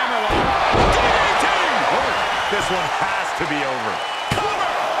into the hammerlock. DDT! Oh, this one has to be over.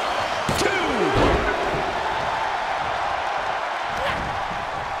 Cover. 2.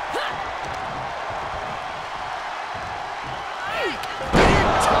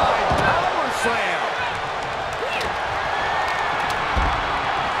 Big-time power slam.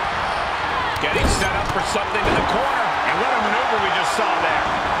 Getting set up for something in the corner. And what a maneuver we just saw there.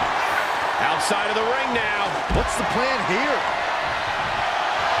 Outside of the ring now. What's the plan here?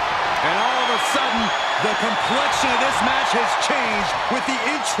 And all of a sudden, the complexion of this match has changed with the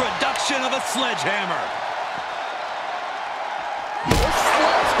introduction of a sledgehammer. This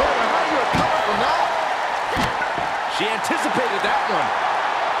sledgehammer, how do you recover from that? She anticipated that one.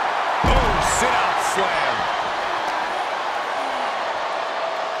 Oh, sit-out slam.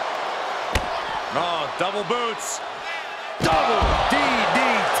 Oh, double boots. Double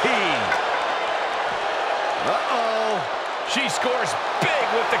DDT. Uh-oh. She scores big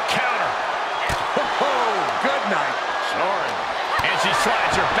with the counter. Oh, good night. Soaring. And she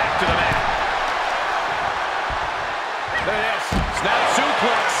slides her back to the mat. Look at this. Snap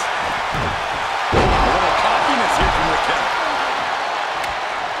suplex. A little cockiness here from Raquel.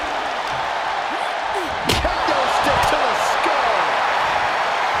 Kendo stick to the skull.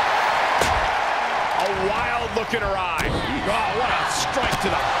 A wild look in her eye. Oh, what a strike to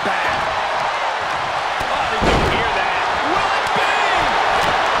the back. Oh, did you hear that? Will it be?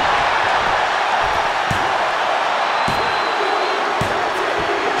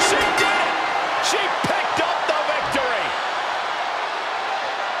 She did it! She picked up the victory!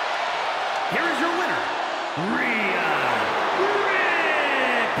 Here is your winner, Rhea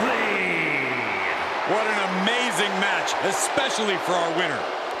Ripley. What an amazing match, especially for our winner.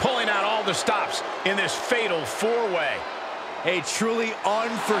 Pulling out all the stops in this fatal 4-way. A truly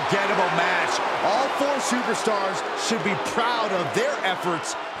unforgettable match. All 4 superstars should be proud of their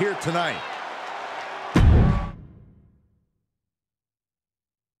efforts here tonight.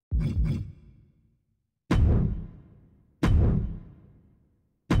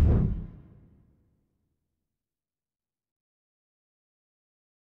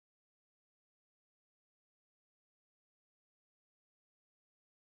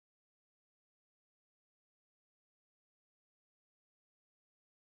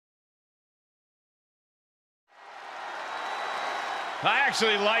 I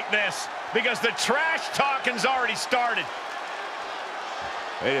actually like this because the trash talking's already started.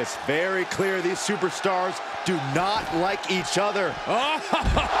 It is very clear these superstars do not like each other. Oh,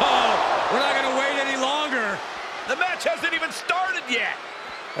 we're not going to wait any longer. The match hasn't even started yet.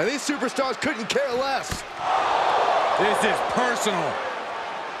 And these superstars couldn't care less. This is personal.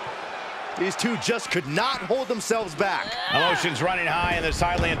 These two just could not hold themselves back. Emotions running high in this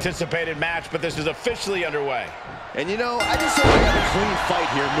highly anticipated match, but this is officially underway. And you know, I just hope we have a clean fight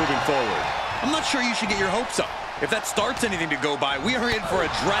here moving forward. I'm not sure you should get your hopes up. If that starts anything to go by, we are in for a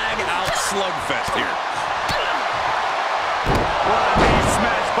drag-out slugfest here. What a knee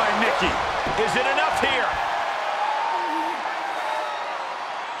smash by Nikki. Is it enough here?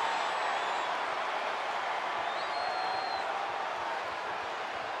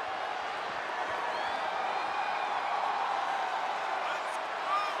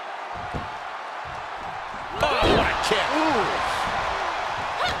 Oh, what a kick. Ooh.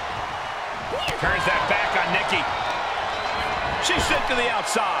 Turns that back on Nikki. She's sent to the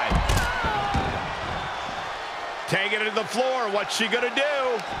outside. Taking it to the floor. What's she gonna do?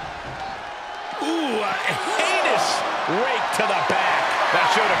 Ooh, a heinous rake to the back. That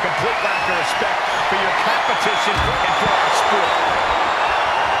showed a complete lack of respect for your competition and for our sport.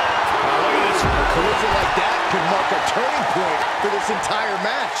 Look at this. A collision like that could mark a turning point for this entire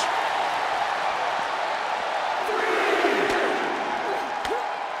match.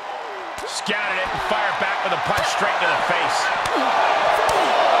 Scouted it and fired back with a punch straight to the face.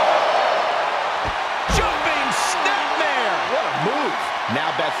 Jumping snapmare. What a move. Now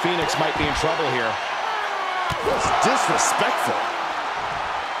Beth Phoenix might be in trouble here. That's disrespectful.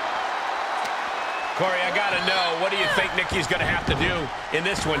 Corey, I gotta know, what do you think Nikki's gonna have to do in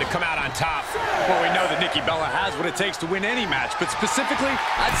this one to come out on top? Well, we know that Nikki Bella has what it takes to win any match, but specifically,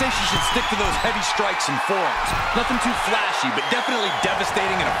 I'd say she should stick to those heavy strikes and forearms. Nothing too flashy, but definitely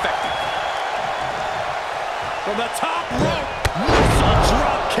devastating and effective. From the top rope, missile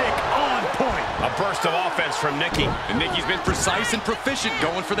drop kick on point. A burst of offense from Nikki. And Nikki's been precise and proficient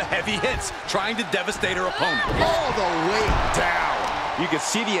going for the heavy hits, trying to devastate her opponent. All the way down. You can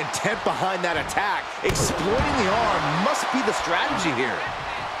see the intent behind that attack. Exploiting the arm must be the strategy here.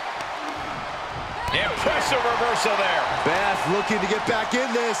 Impressive reversal there. Beth looking to get back in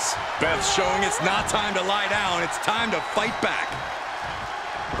this. Beth showing it's not time to lie down, it's time to fight back.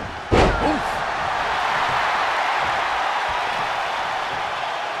 Oof.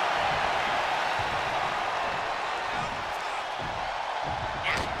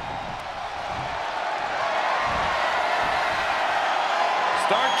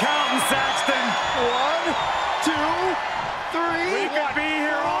 Start counting, Saxton. 1, 2, 3. We could be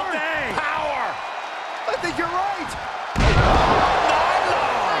here all day. Power. I think you're right.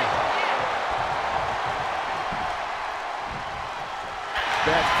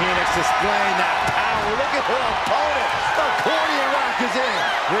 Beth Phoenix displaying that power. Look at her opponent. Accordion rock is in.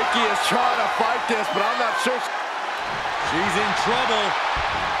 Ricky is trying to fight this, but I'm not sure. She's in trouble.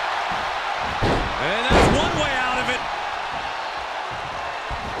 And that's one way out of it.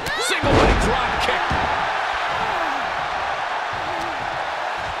 Single leg drop kick.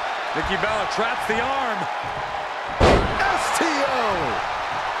 Nikki Bella traps the arm. STO.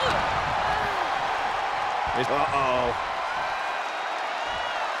 Uh-oh.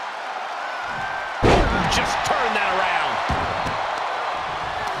 Just turn that around.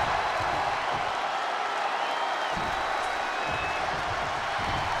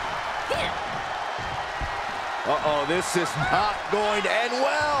 Uh-oh, this is not going to end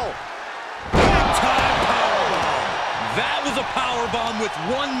well. Big-time powerbomb. That was a powerbomb with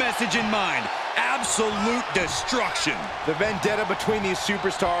one message in mind. Absolute destruction. The vendetta between these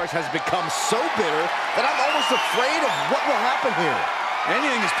superstars has become so bitter that I'm almost afraid of what will happen here.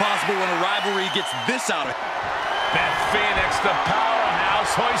 Anything is possible when a rivalry gets this out of it. Beth Phoenix, the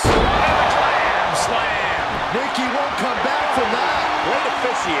powerhouse, hoists her into the clam slam. Nikki won't come back from that. Great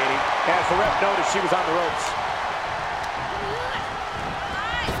officiating as the ref noticed she was on the ropes.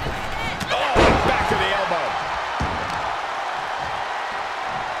 Back to the elbow.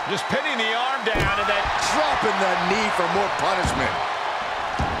 Just pinning the arm down and then Dropping the knee for more punishment.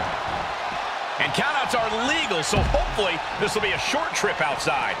 and countouts are legal, so hopefully this will be a short trip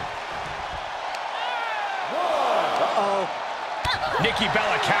outside. Uh-oh. Nikki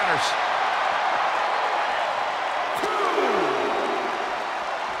Bella counters.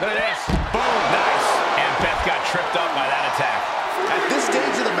 Look at this. Boom. Nice. And Beth got tripped up by that attack. At this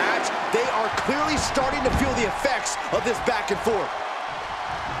stage of the match, they are clearly starting to feel the effects of this back and forth.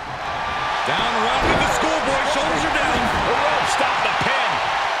 Down around with the schoolboy, shoulders are down. The rope stopped the pin.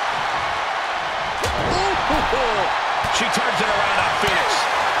 Ooh. She turns it around on Phoenix.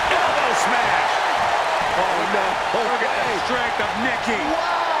 Elbow smash. Oh, no. Look at the strength of Nikki.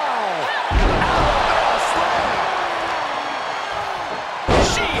 Wow. Alabama slam.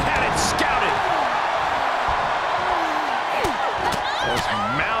 She had it scouted. Was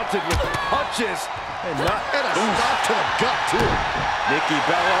mounted with punches. punches. And a stop to the gut, too. Nikki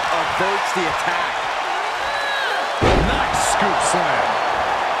Bella averts the attack. Nice scoop slam.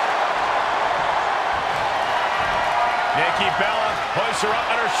 Nikki Bella hoists her up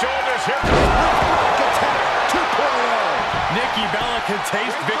on her shoulders. Here comes Rock attack 2.0. Nikki Bella can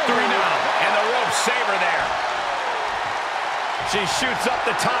taste victory now. And the ropes save her there. She shoots up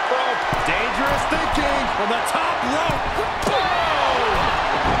the top rope. Dangerous thinking from the top rope. Boom!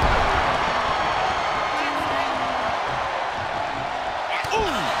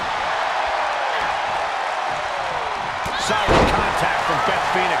 Solid contact from Beth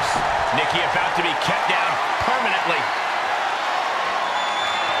Phoenix. Nikki about to be kept down permanently.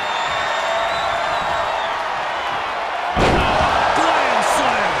 Glam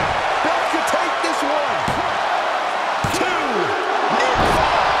slam. Beth could take this one. 2.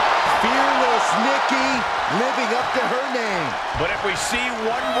 Fearless Nikki living up to her name. But if we see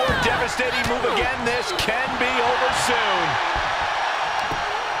one more devastating move again, this can be over soon.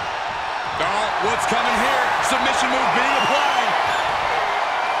 Oh, what's coming here? Submission move being applied.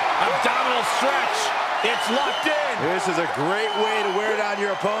 Abdominal stretch. It's locked in. This is a great way to wear down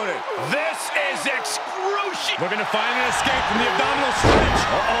your opponent. This is excruciating. Looking to find an escape from the abdominal stretch.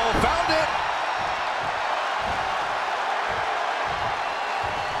 Uh-oh, found it.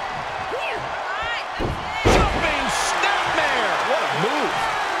 Jumping snapmare. What a move.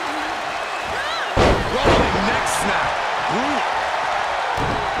 Rolling neck snap.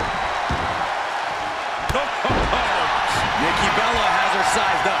 Nikki Bella has her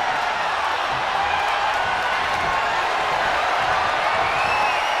sized up.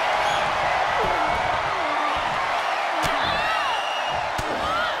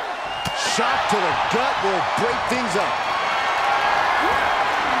 Shot to the gut will break things up.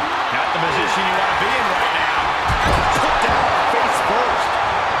 Not the position you want to be in right now. Put down face first.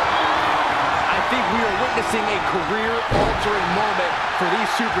 I think we are witnessing a career-altering moment for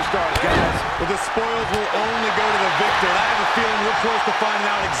these superstars, guys. But the spoils will only go to the victor. And I have a feeling we're close to finding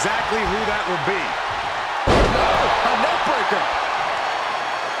out exactly who that will be. No, a neck breaker.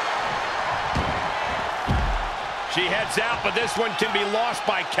 She heads out, but this one can be lost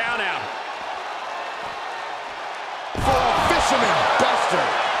by countout. For a fisherman buster.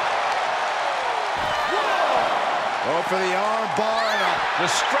 Oh, for the arm bar and a...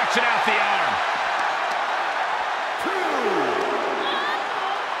 Just stretching out the arm.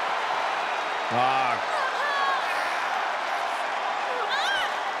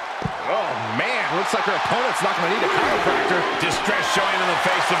 Oh, man. Looks like her opponent's not going to need a chiropractor. Distress showing in the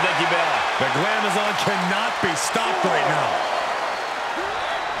face of Nikki Bella. The Glamazon cannot be stopped right now.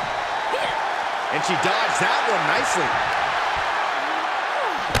 And she dodged that one nicely.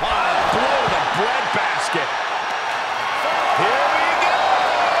 Blow to the bread basket. Here we go.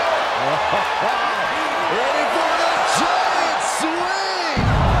 Ready for the giant swing.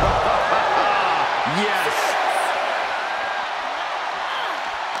 Yes.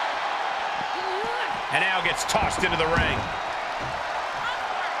 And now gets tossed into the ring.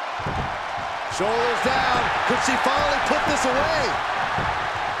 Shoulders down. Could she finally put this away?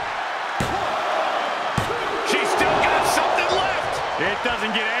 She's still got something left. It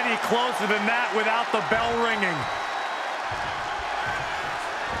doesn't get any closer than that without the bell ringing.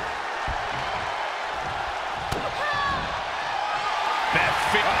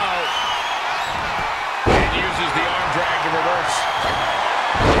 And uses the arm drag to reverse.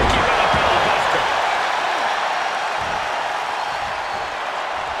 Nikki Bella Bella Buster.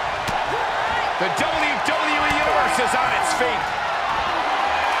 The WWE Universe is on its feet.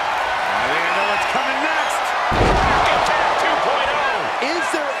 I think I know what's coming next. Attack 2.0. Is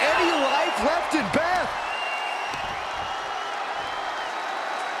there any life left in Beth?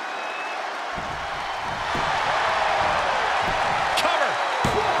 Cover.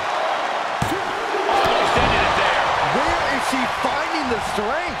 Almost ended it there. Where is she finding the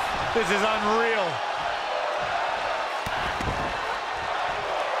strength? This is unreal.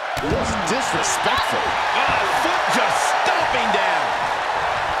 That's disrespectful. Foot just stomping down.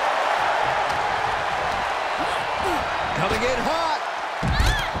 Coming in hot.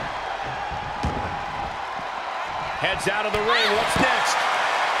 Heads out of the ring. What's next?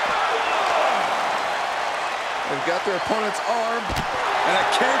 They've got their opponent's arm. And a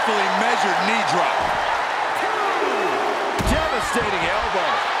carefully measured knee drop. Devastating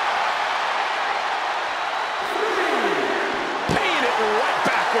elbow. Paying it right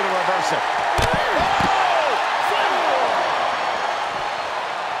back with a reversal.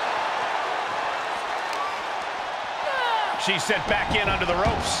 She's sent back in under the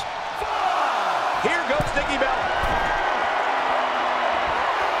ropes. Here goes Nikki Bella.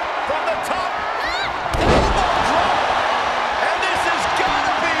 From the top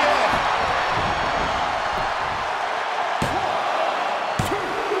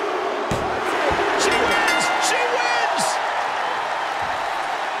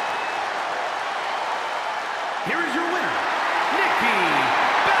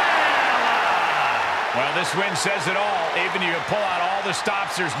Well, this win says it all. Even you pull out all the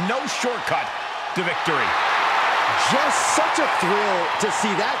stops, there's no shortcut to victory. Just such a thrill to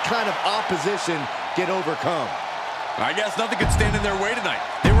see that kind of opposition get overcome. I guess nothing could stand in their way tonight.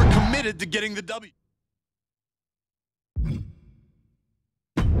 They were committed to getting the W.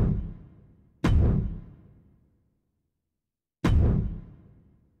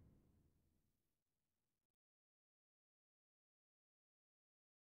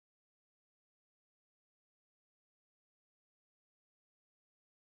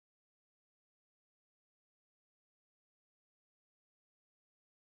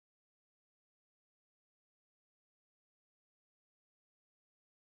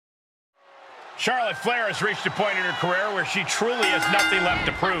 Charlotte Flair has reached a point in her career where she truly has nothing left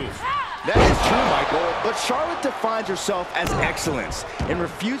to prove. That is true, Michael, but Charlotte defines herself as excellence and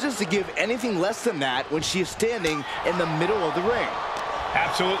refuses to give anything less than that when she is standing in the middle of the ring.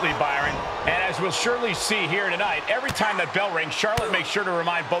 Absolutely, Byron. And as we'll surely see here tonight, every time that bell rings, Charlotte makes sure to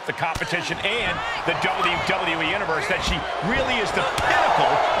remind both the competition and the WWE Universe that she really is the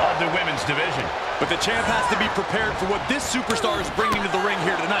pinnacle of the women's division. But the champ has to be prepared for what this superstar is bringing to the ring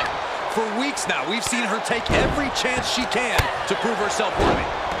here tonight. For weeks now, we've seen her take every chance she can to prove herself worthy.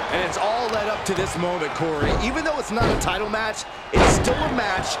 And it's all led up to this moment, Corey. Even though it's not a title match, it's still a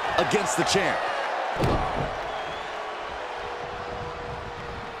match against the champ.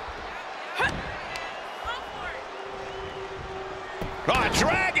 Oh,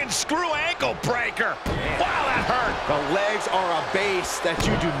 dragon screw ankle breaker. Wow, that hurt. The legs are a base that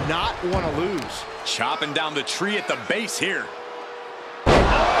you do not want to lose. Chopping down the tree at the base here.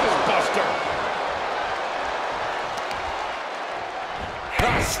 Buster.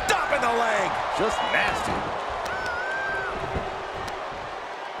 Stopping the leg. Just nasty.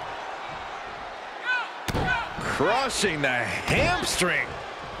 Crushing the hamstring.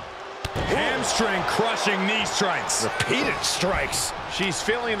 Hamstring crushing knee strikes. Repeated strikes. She's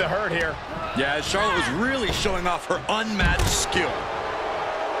feeling the hurt here. Yeah, Charlotte was really showing off her unmatched skill.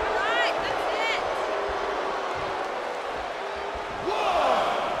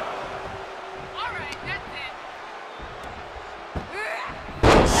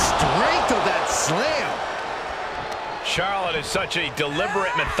 Charlotte is such a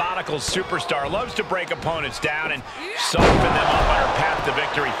deliberate, methodical superstar. Loves to break opponents down and soften them up on her path to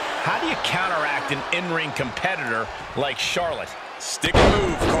victory. How do you counteract an in-ring competitor like Charlotte? Stick and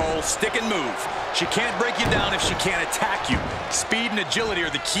move, Cole. Stick and move. She can't break you down if she can't attack you. Speed and agility are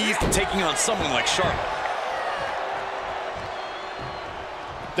the keys to taking on someone like Charlotte.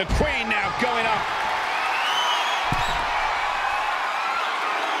 The Queen now going up.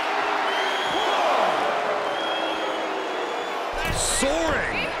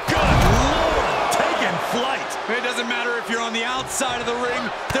 Soaring. Good Lord. Taking flight. It doesn't matter if you're on the outside of the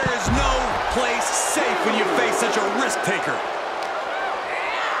ring. There is no place safe when you face such a risk taker.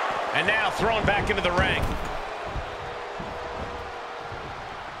 And now thrown back into the ring.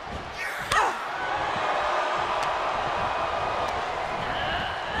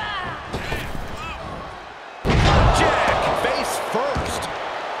 Jack, face first.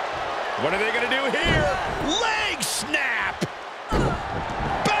 What are they going to do here? Leg snap!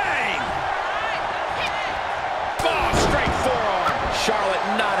 Bang! Oh, straight forearm. Charlotte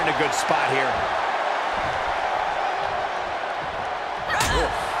not in a good spot here.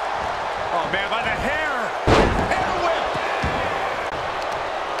 Oh, man, by the hair. Hair whip!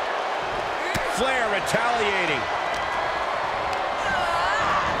 Flair retaliating.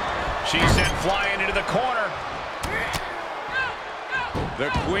 She's sent flying into the corner. The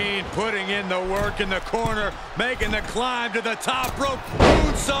Queen putting in the work in the corner, making the climb to the top rope.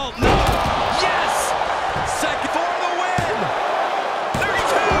 Moonsault, no! Yes! Second for the win!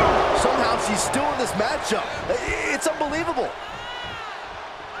 32! Somehow she's still in this matchup. It's unbelievable.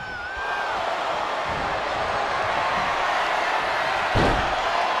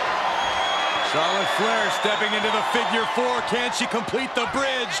 Charlotte Flair stepping into the figure four. Can she complete the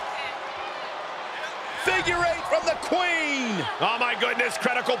bridge? Figure eight from the Queen. Oh, my goodness.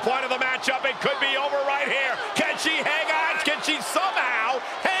 Critical point of the matchup. It could be over right here. Can she hang on? Can she somehow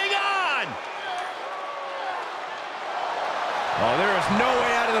hang on? Oh, there is no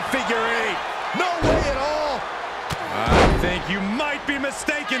way out of the figure eight. No way at all. I think you might be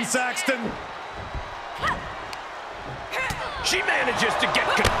mistaken, Saxton. She manages to get...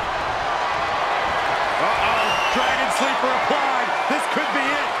 Uh-oh. Dragon Sleeper applied. This could be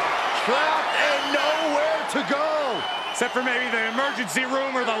it. Trapped and nowhere to go. Except for maybe the emergency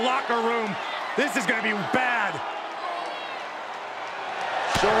room or the locker room. This is going to be bad.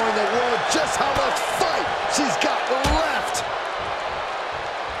 Showing the world just how much fight she's got left.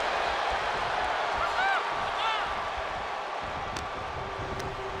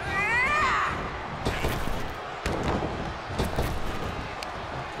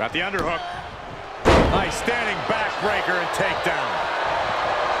 Got the underhook. Nice standing backbreaker and takedown.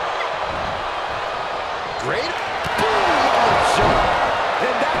 Great. Boom! Shot.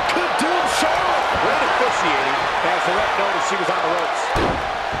 And that could doom Charlotte. Great officiating as the ref noticed she was on the ropes.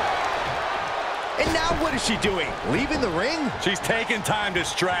 And now what is she doing? Leaving the ring? She's taking time to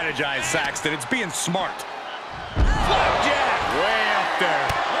strategize, Saxton. It's being smart. Flapjack! Way up there.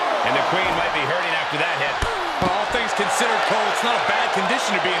 And the Queen might be hurting after that hit. Well, all things considered, Cole, it's not a bad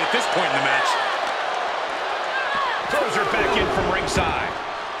condition to be in at this point in the match. Throws her back in from ringside.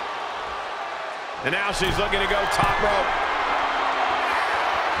 And now she's looking to go top rope.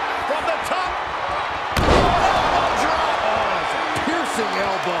 From the top. Oh, drop. Oh, it's a piercing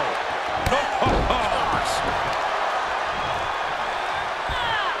elbow. Gosh.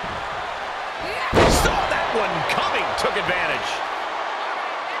 Saw that one coming. Took advantage.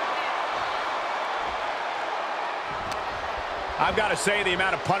 I've got to say, the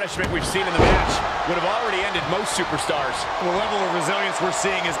amount of punishment we've seen in the match would have already ended most superstars. The level of resilience we're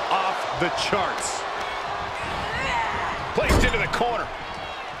seeing is off the charts. Placed into the corner.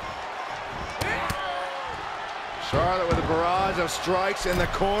 Charlotte with a barrage of strikes in the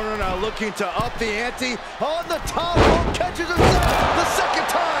corner, now looking to up the ante. On the top rope, catches herself the second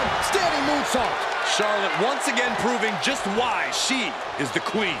time. Standing moonsault. Charlotte once again proving just why she is the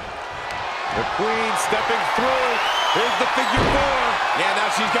Queen. The Queen stepping through. Here's the figure four. Yeah, now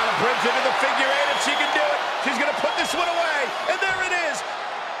she's got a bridge into the figure eight. If she can do it, she's going to put this one away. And there it is.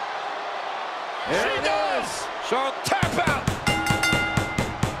 There she it does. is. Charlotte, tap out.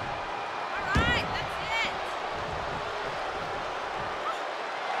 All right, that's it.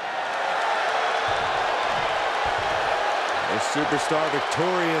 A superstar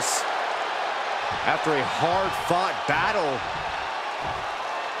victorious after a hard-fought battle.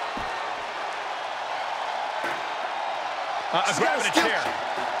 Grabbing a chair.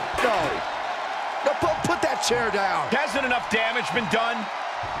 No. No, put that chair down. Hasn't enough damage been done?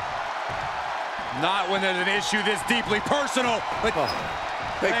 Not when there's an issue this deeply personal. But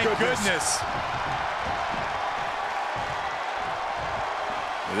Thank goodness.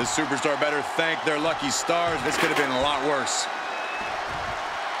 This superstar better thank their lucky stars. This could have been a lot worse.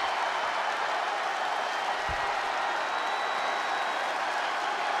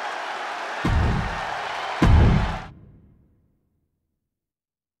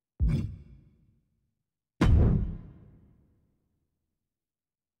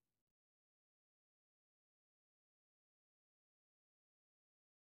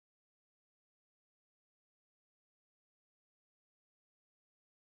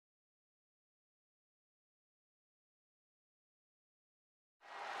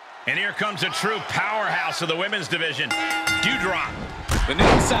 And here comes a true powerhouse of the women's division, Doudrop. The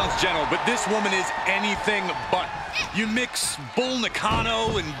name sounds gentle, but this woman is anything but. You mix Bull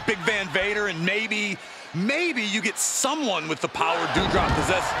Nakano and Big Van Vader, and maybe you get someone with the power Doudrop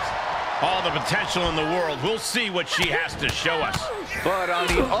possesses. All the potential in the world. We'll see what she has to show us. But on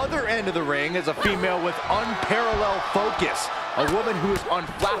the other end of the ring is a female with unparalleled focus. A woman who is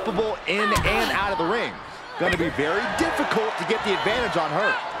unflappable in and out of the ring. Going to be very difficult to get the advantage on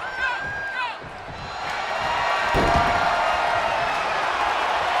her.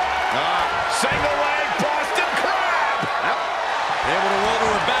 Single leg Boston Crab. Able to roll to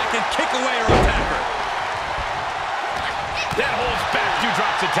her back and kick away her attacker. That holds back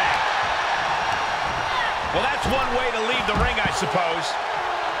Doudrop's attack. Well, that's one way to leave the ring, I suppose.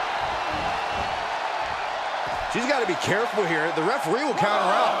 She's got to be careful here. The referee will count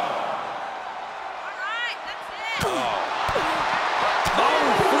her out. All right, that's it. Oh,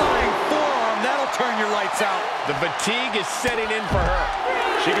 flying forearm. That'll turn your lights out. The fatigue is setting in for her.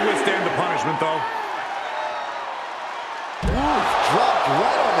 She can withstand the punishment, though. Ooh, dropped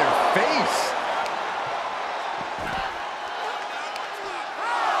right on their face.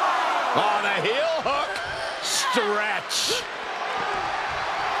 On a heel hook. Stretch.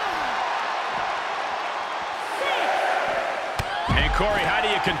 And Corey, how do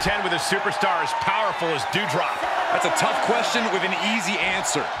you contend with a superstar as powerful as Doudrop? That's a tough question with an easy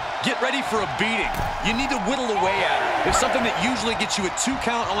answer. Get ready for a beating. You need to whittle away at it. If something that usually gets you a 2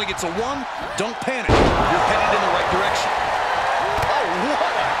 count only gets a 1, don't panic. You're headed in the right direction. Oh, what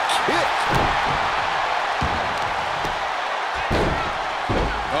a kick.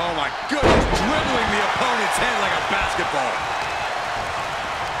 Oh my goodness, dribbling the opponent's head like a basketball.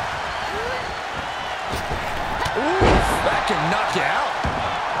 Ooh, that can knock you out.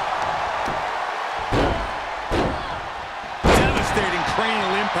 Devastating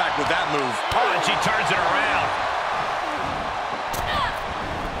cranial impact with that move. Oh, and she turns it around.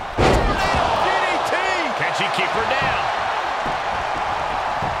 DDT! Can she keep her down?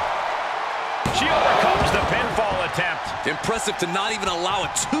 Impressive to not even allow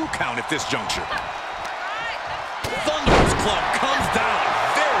a 2 count at this juncture. Thunderous club comes down.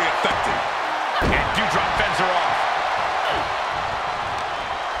 Very effective. And Dewdrop fends her off.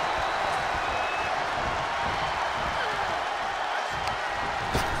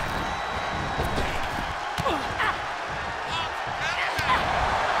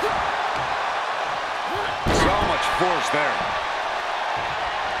 So much force there.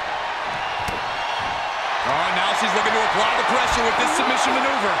 Oh, now she's looking to apply the pressure with this submission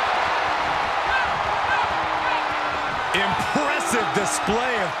maneuver. Impressive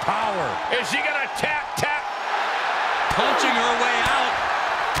display of power. Is she gonna tap? Punching her way out.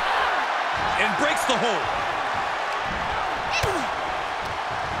 And breaks the hold.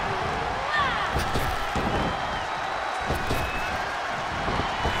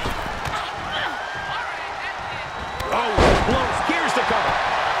 Oh, blows, gears to cover.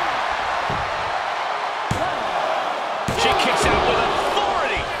 She kicks out with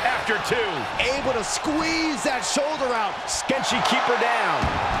authority after 2. Able to squeeze that shoulder out. Can she keep her down?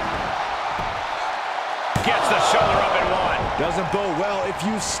 Gets the shoulder up in 1. Doesn't bode well if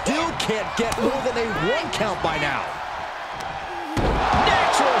you still can't get more than a 1 count by now.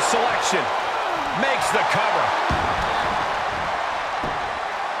 Natural selection. Makes the cover.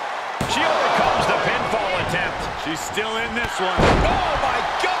 She overcomes the pinfall attempt. She's still in this one. Oh my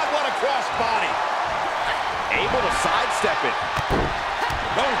God, what a cross body. Able to sidestep it.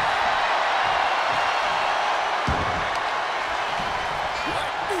 Oh.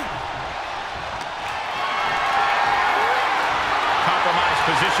 Compromised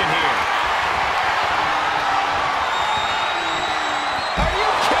position here. Are you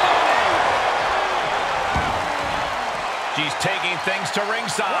kidding me? She's taking things to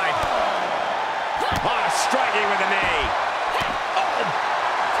ringside. Striking with a knee. Oh.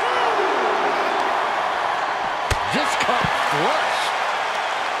 Just caught flush.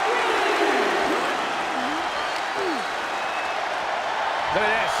 Look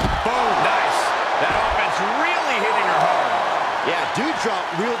at this. Boom. Nice. That offense really hitting her hard. Yeah, Dewdrop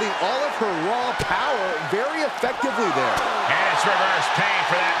wielding all of her raw power very effectively there. And it's reverse pain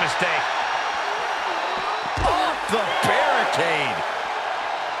for that mistake. Off the barricade.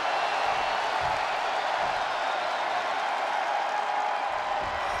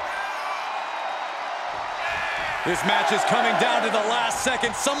 This match is coming down to the last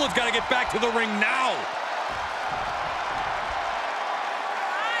second. Someone's got to get back to the ring now.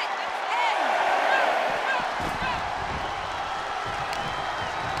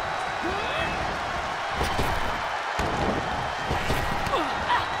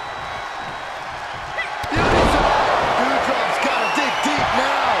 Dewdrop's got to dig deep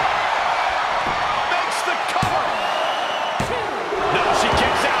now. Makes the cover. No, she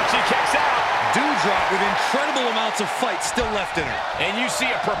kicks out. She kicks out. Dewdrop with incredible amounts of fight still left in her. And you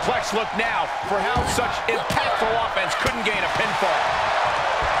see a perplexed look now for how such impactful offense couldn't gain a pinfall.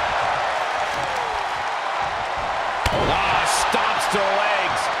 Stops to the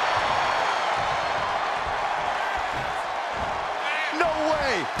legs. No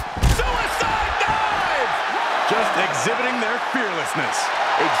way. Suicide dive! Just exhibiting their fearlessness.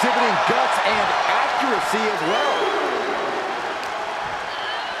 Exhibiting guts and accuracy as well.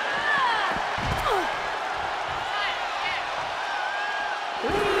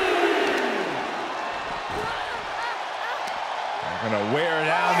 Gonna wear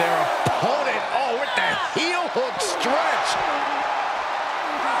down their opponent. Oh, with the heel hook stretch.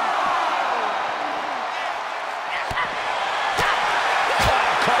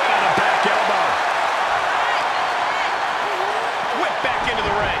 Caught on the back elbow. Whip back into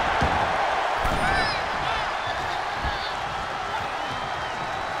the ring.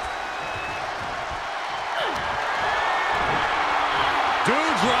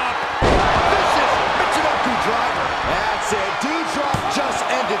 Dewdrop. Vicious Michinoku driver. That's it. Dewdrop just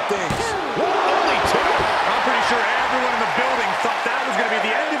ended things. Only 2. I'm pretty sure everyone in the building thought that was going to be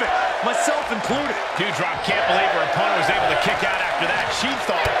the end of it, myself included. Dewdrop can't believe her opponent was able to kick out after that. She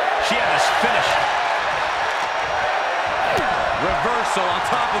thought she had this finished. Reversal on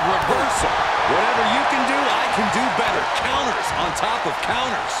top of reversal. Whatever you can do, I can do better. Counters on top of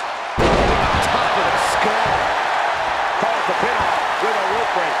counters. Top of the skull. Calls the pin off with a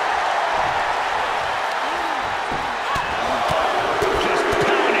rope break. Just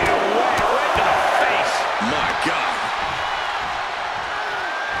pounding away right to the face. My God.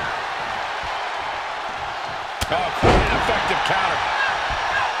 Oh, quite an effective counter.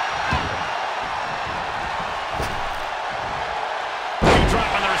 Dewdrop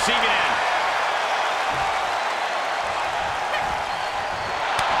on the receiving end.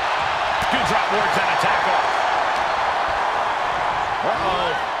 Dewdrop wards that attack off.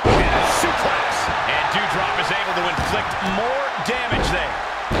 able to inflict more damage there.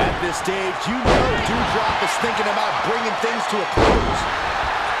 At this stage, you know Doudrop is thinking about bringing things to a close.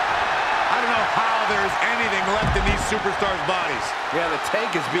 I don't know how there's anything left in these superstars' bodies. Yeah, the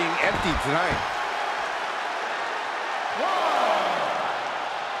tank is being emptied tonight.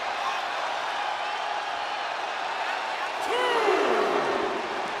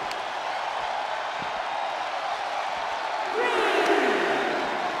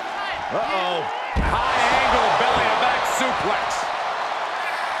 Uh-oh. High angle belly-to-back suplex.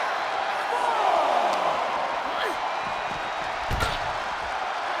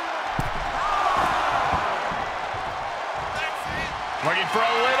 Looking for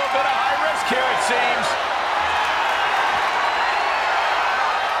a little bit of high risk here, it seems.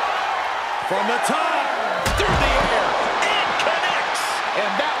 From the top, through the air, it connects.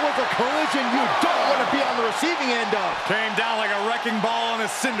 And that was a collision you don't want to be on the receiving end of. Came down like a wrecking ball on a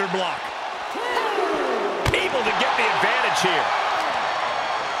cinder block. Able to get the advantage here.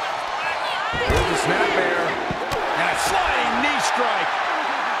 Here's the snap there. And a sliding knee strike.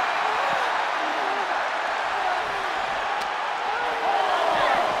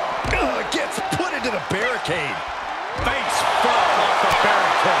 Gets put into the barricade. Face fall off the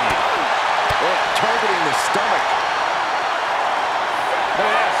barricade. Oh, targeting the stomach. Look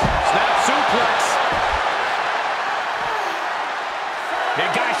at this. Snap suplex. And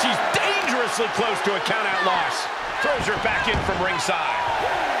guys, she's dangerously close to a count-out loss. Throws her back in from ringside.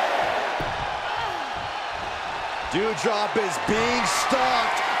 Doudrop is being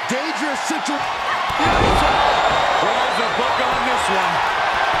stalked. Dangerous situation. Close the book on this one.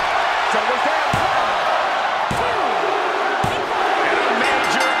 Shoulders down. And a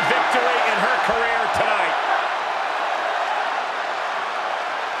major victory in her career tonight.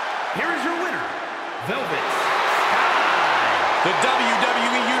 Here is your winner, Velvet. The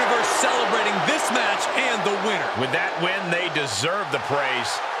WWE Universe celebrating this match and the winner. With that win, they deserve the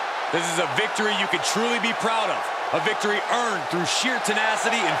praise. This is a victory you could truly be proud of. A victory earned through sheer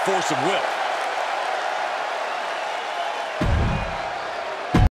tenacity and force of will.